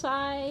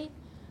CSI,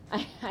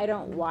 I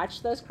don't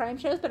watch those crime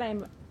shows, but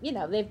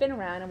they've been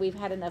around and we've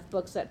had enough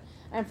books that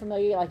I'm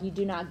familiar, like you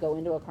do not go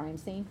into a crime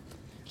scene.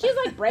 She's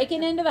like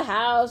breaking into the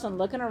house and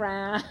looking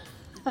around.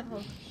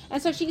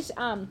 And so she's,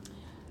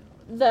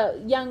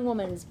 the young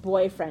woman's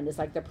boyfriend is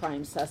like the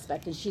prime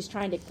suspect, and she's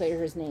trying to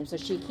clear his name, so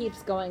she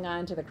keeps going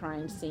on to the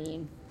crime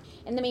scene.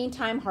 In the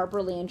meantime,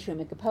 Harper Lee and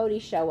Truman Capote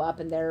show up,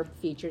 and they're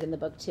featured in the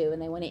book too,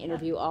 and they want to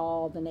interview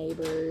all the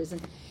neighbors.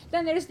 And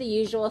then there's the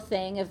usual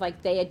thing of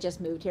like they had just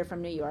moved here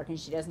from New York, and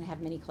she doesn't have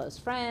many close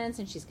friends,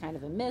 and she's kind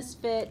of a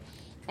misfit.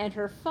 And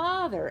her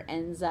father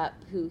he's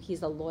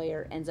a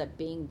lawyer, ends up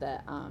being the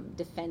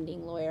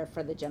defending lawyer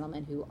for the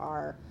gentlemen who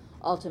are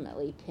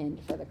ultimately pinned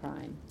for the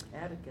crime.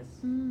 Atticus.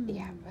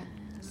 Yeah.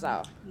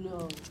 So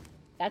No.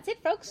 that's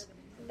it, folks.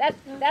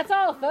 That's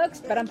all,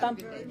 folks. But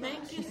Thank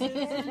you,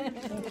 Susan.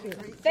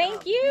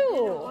 thank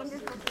you.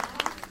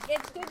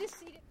 It's good to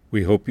see you.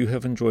 We hope you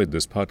have enjoyed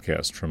this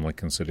podcast from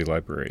Lincoln City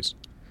Libraries.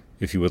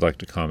 If you would like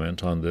to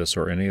comment on this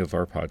or any of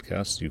our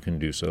podcasts, you can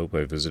do so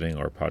by visiting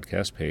our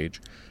podcast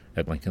page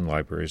at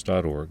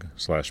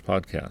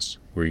lincolnlibraries.org/podcasts,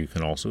 where you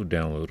can also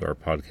download our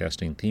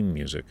podcasting theme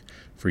music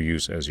for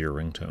use as your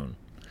ringtone.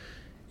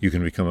 You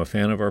can become a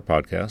fan of our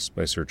podcast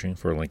by searching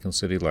for Lincoln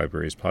City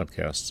Libraries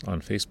podcasts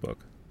on Facebook.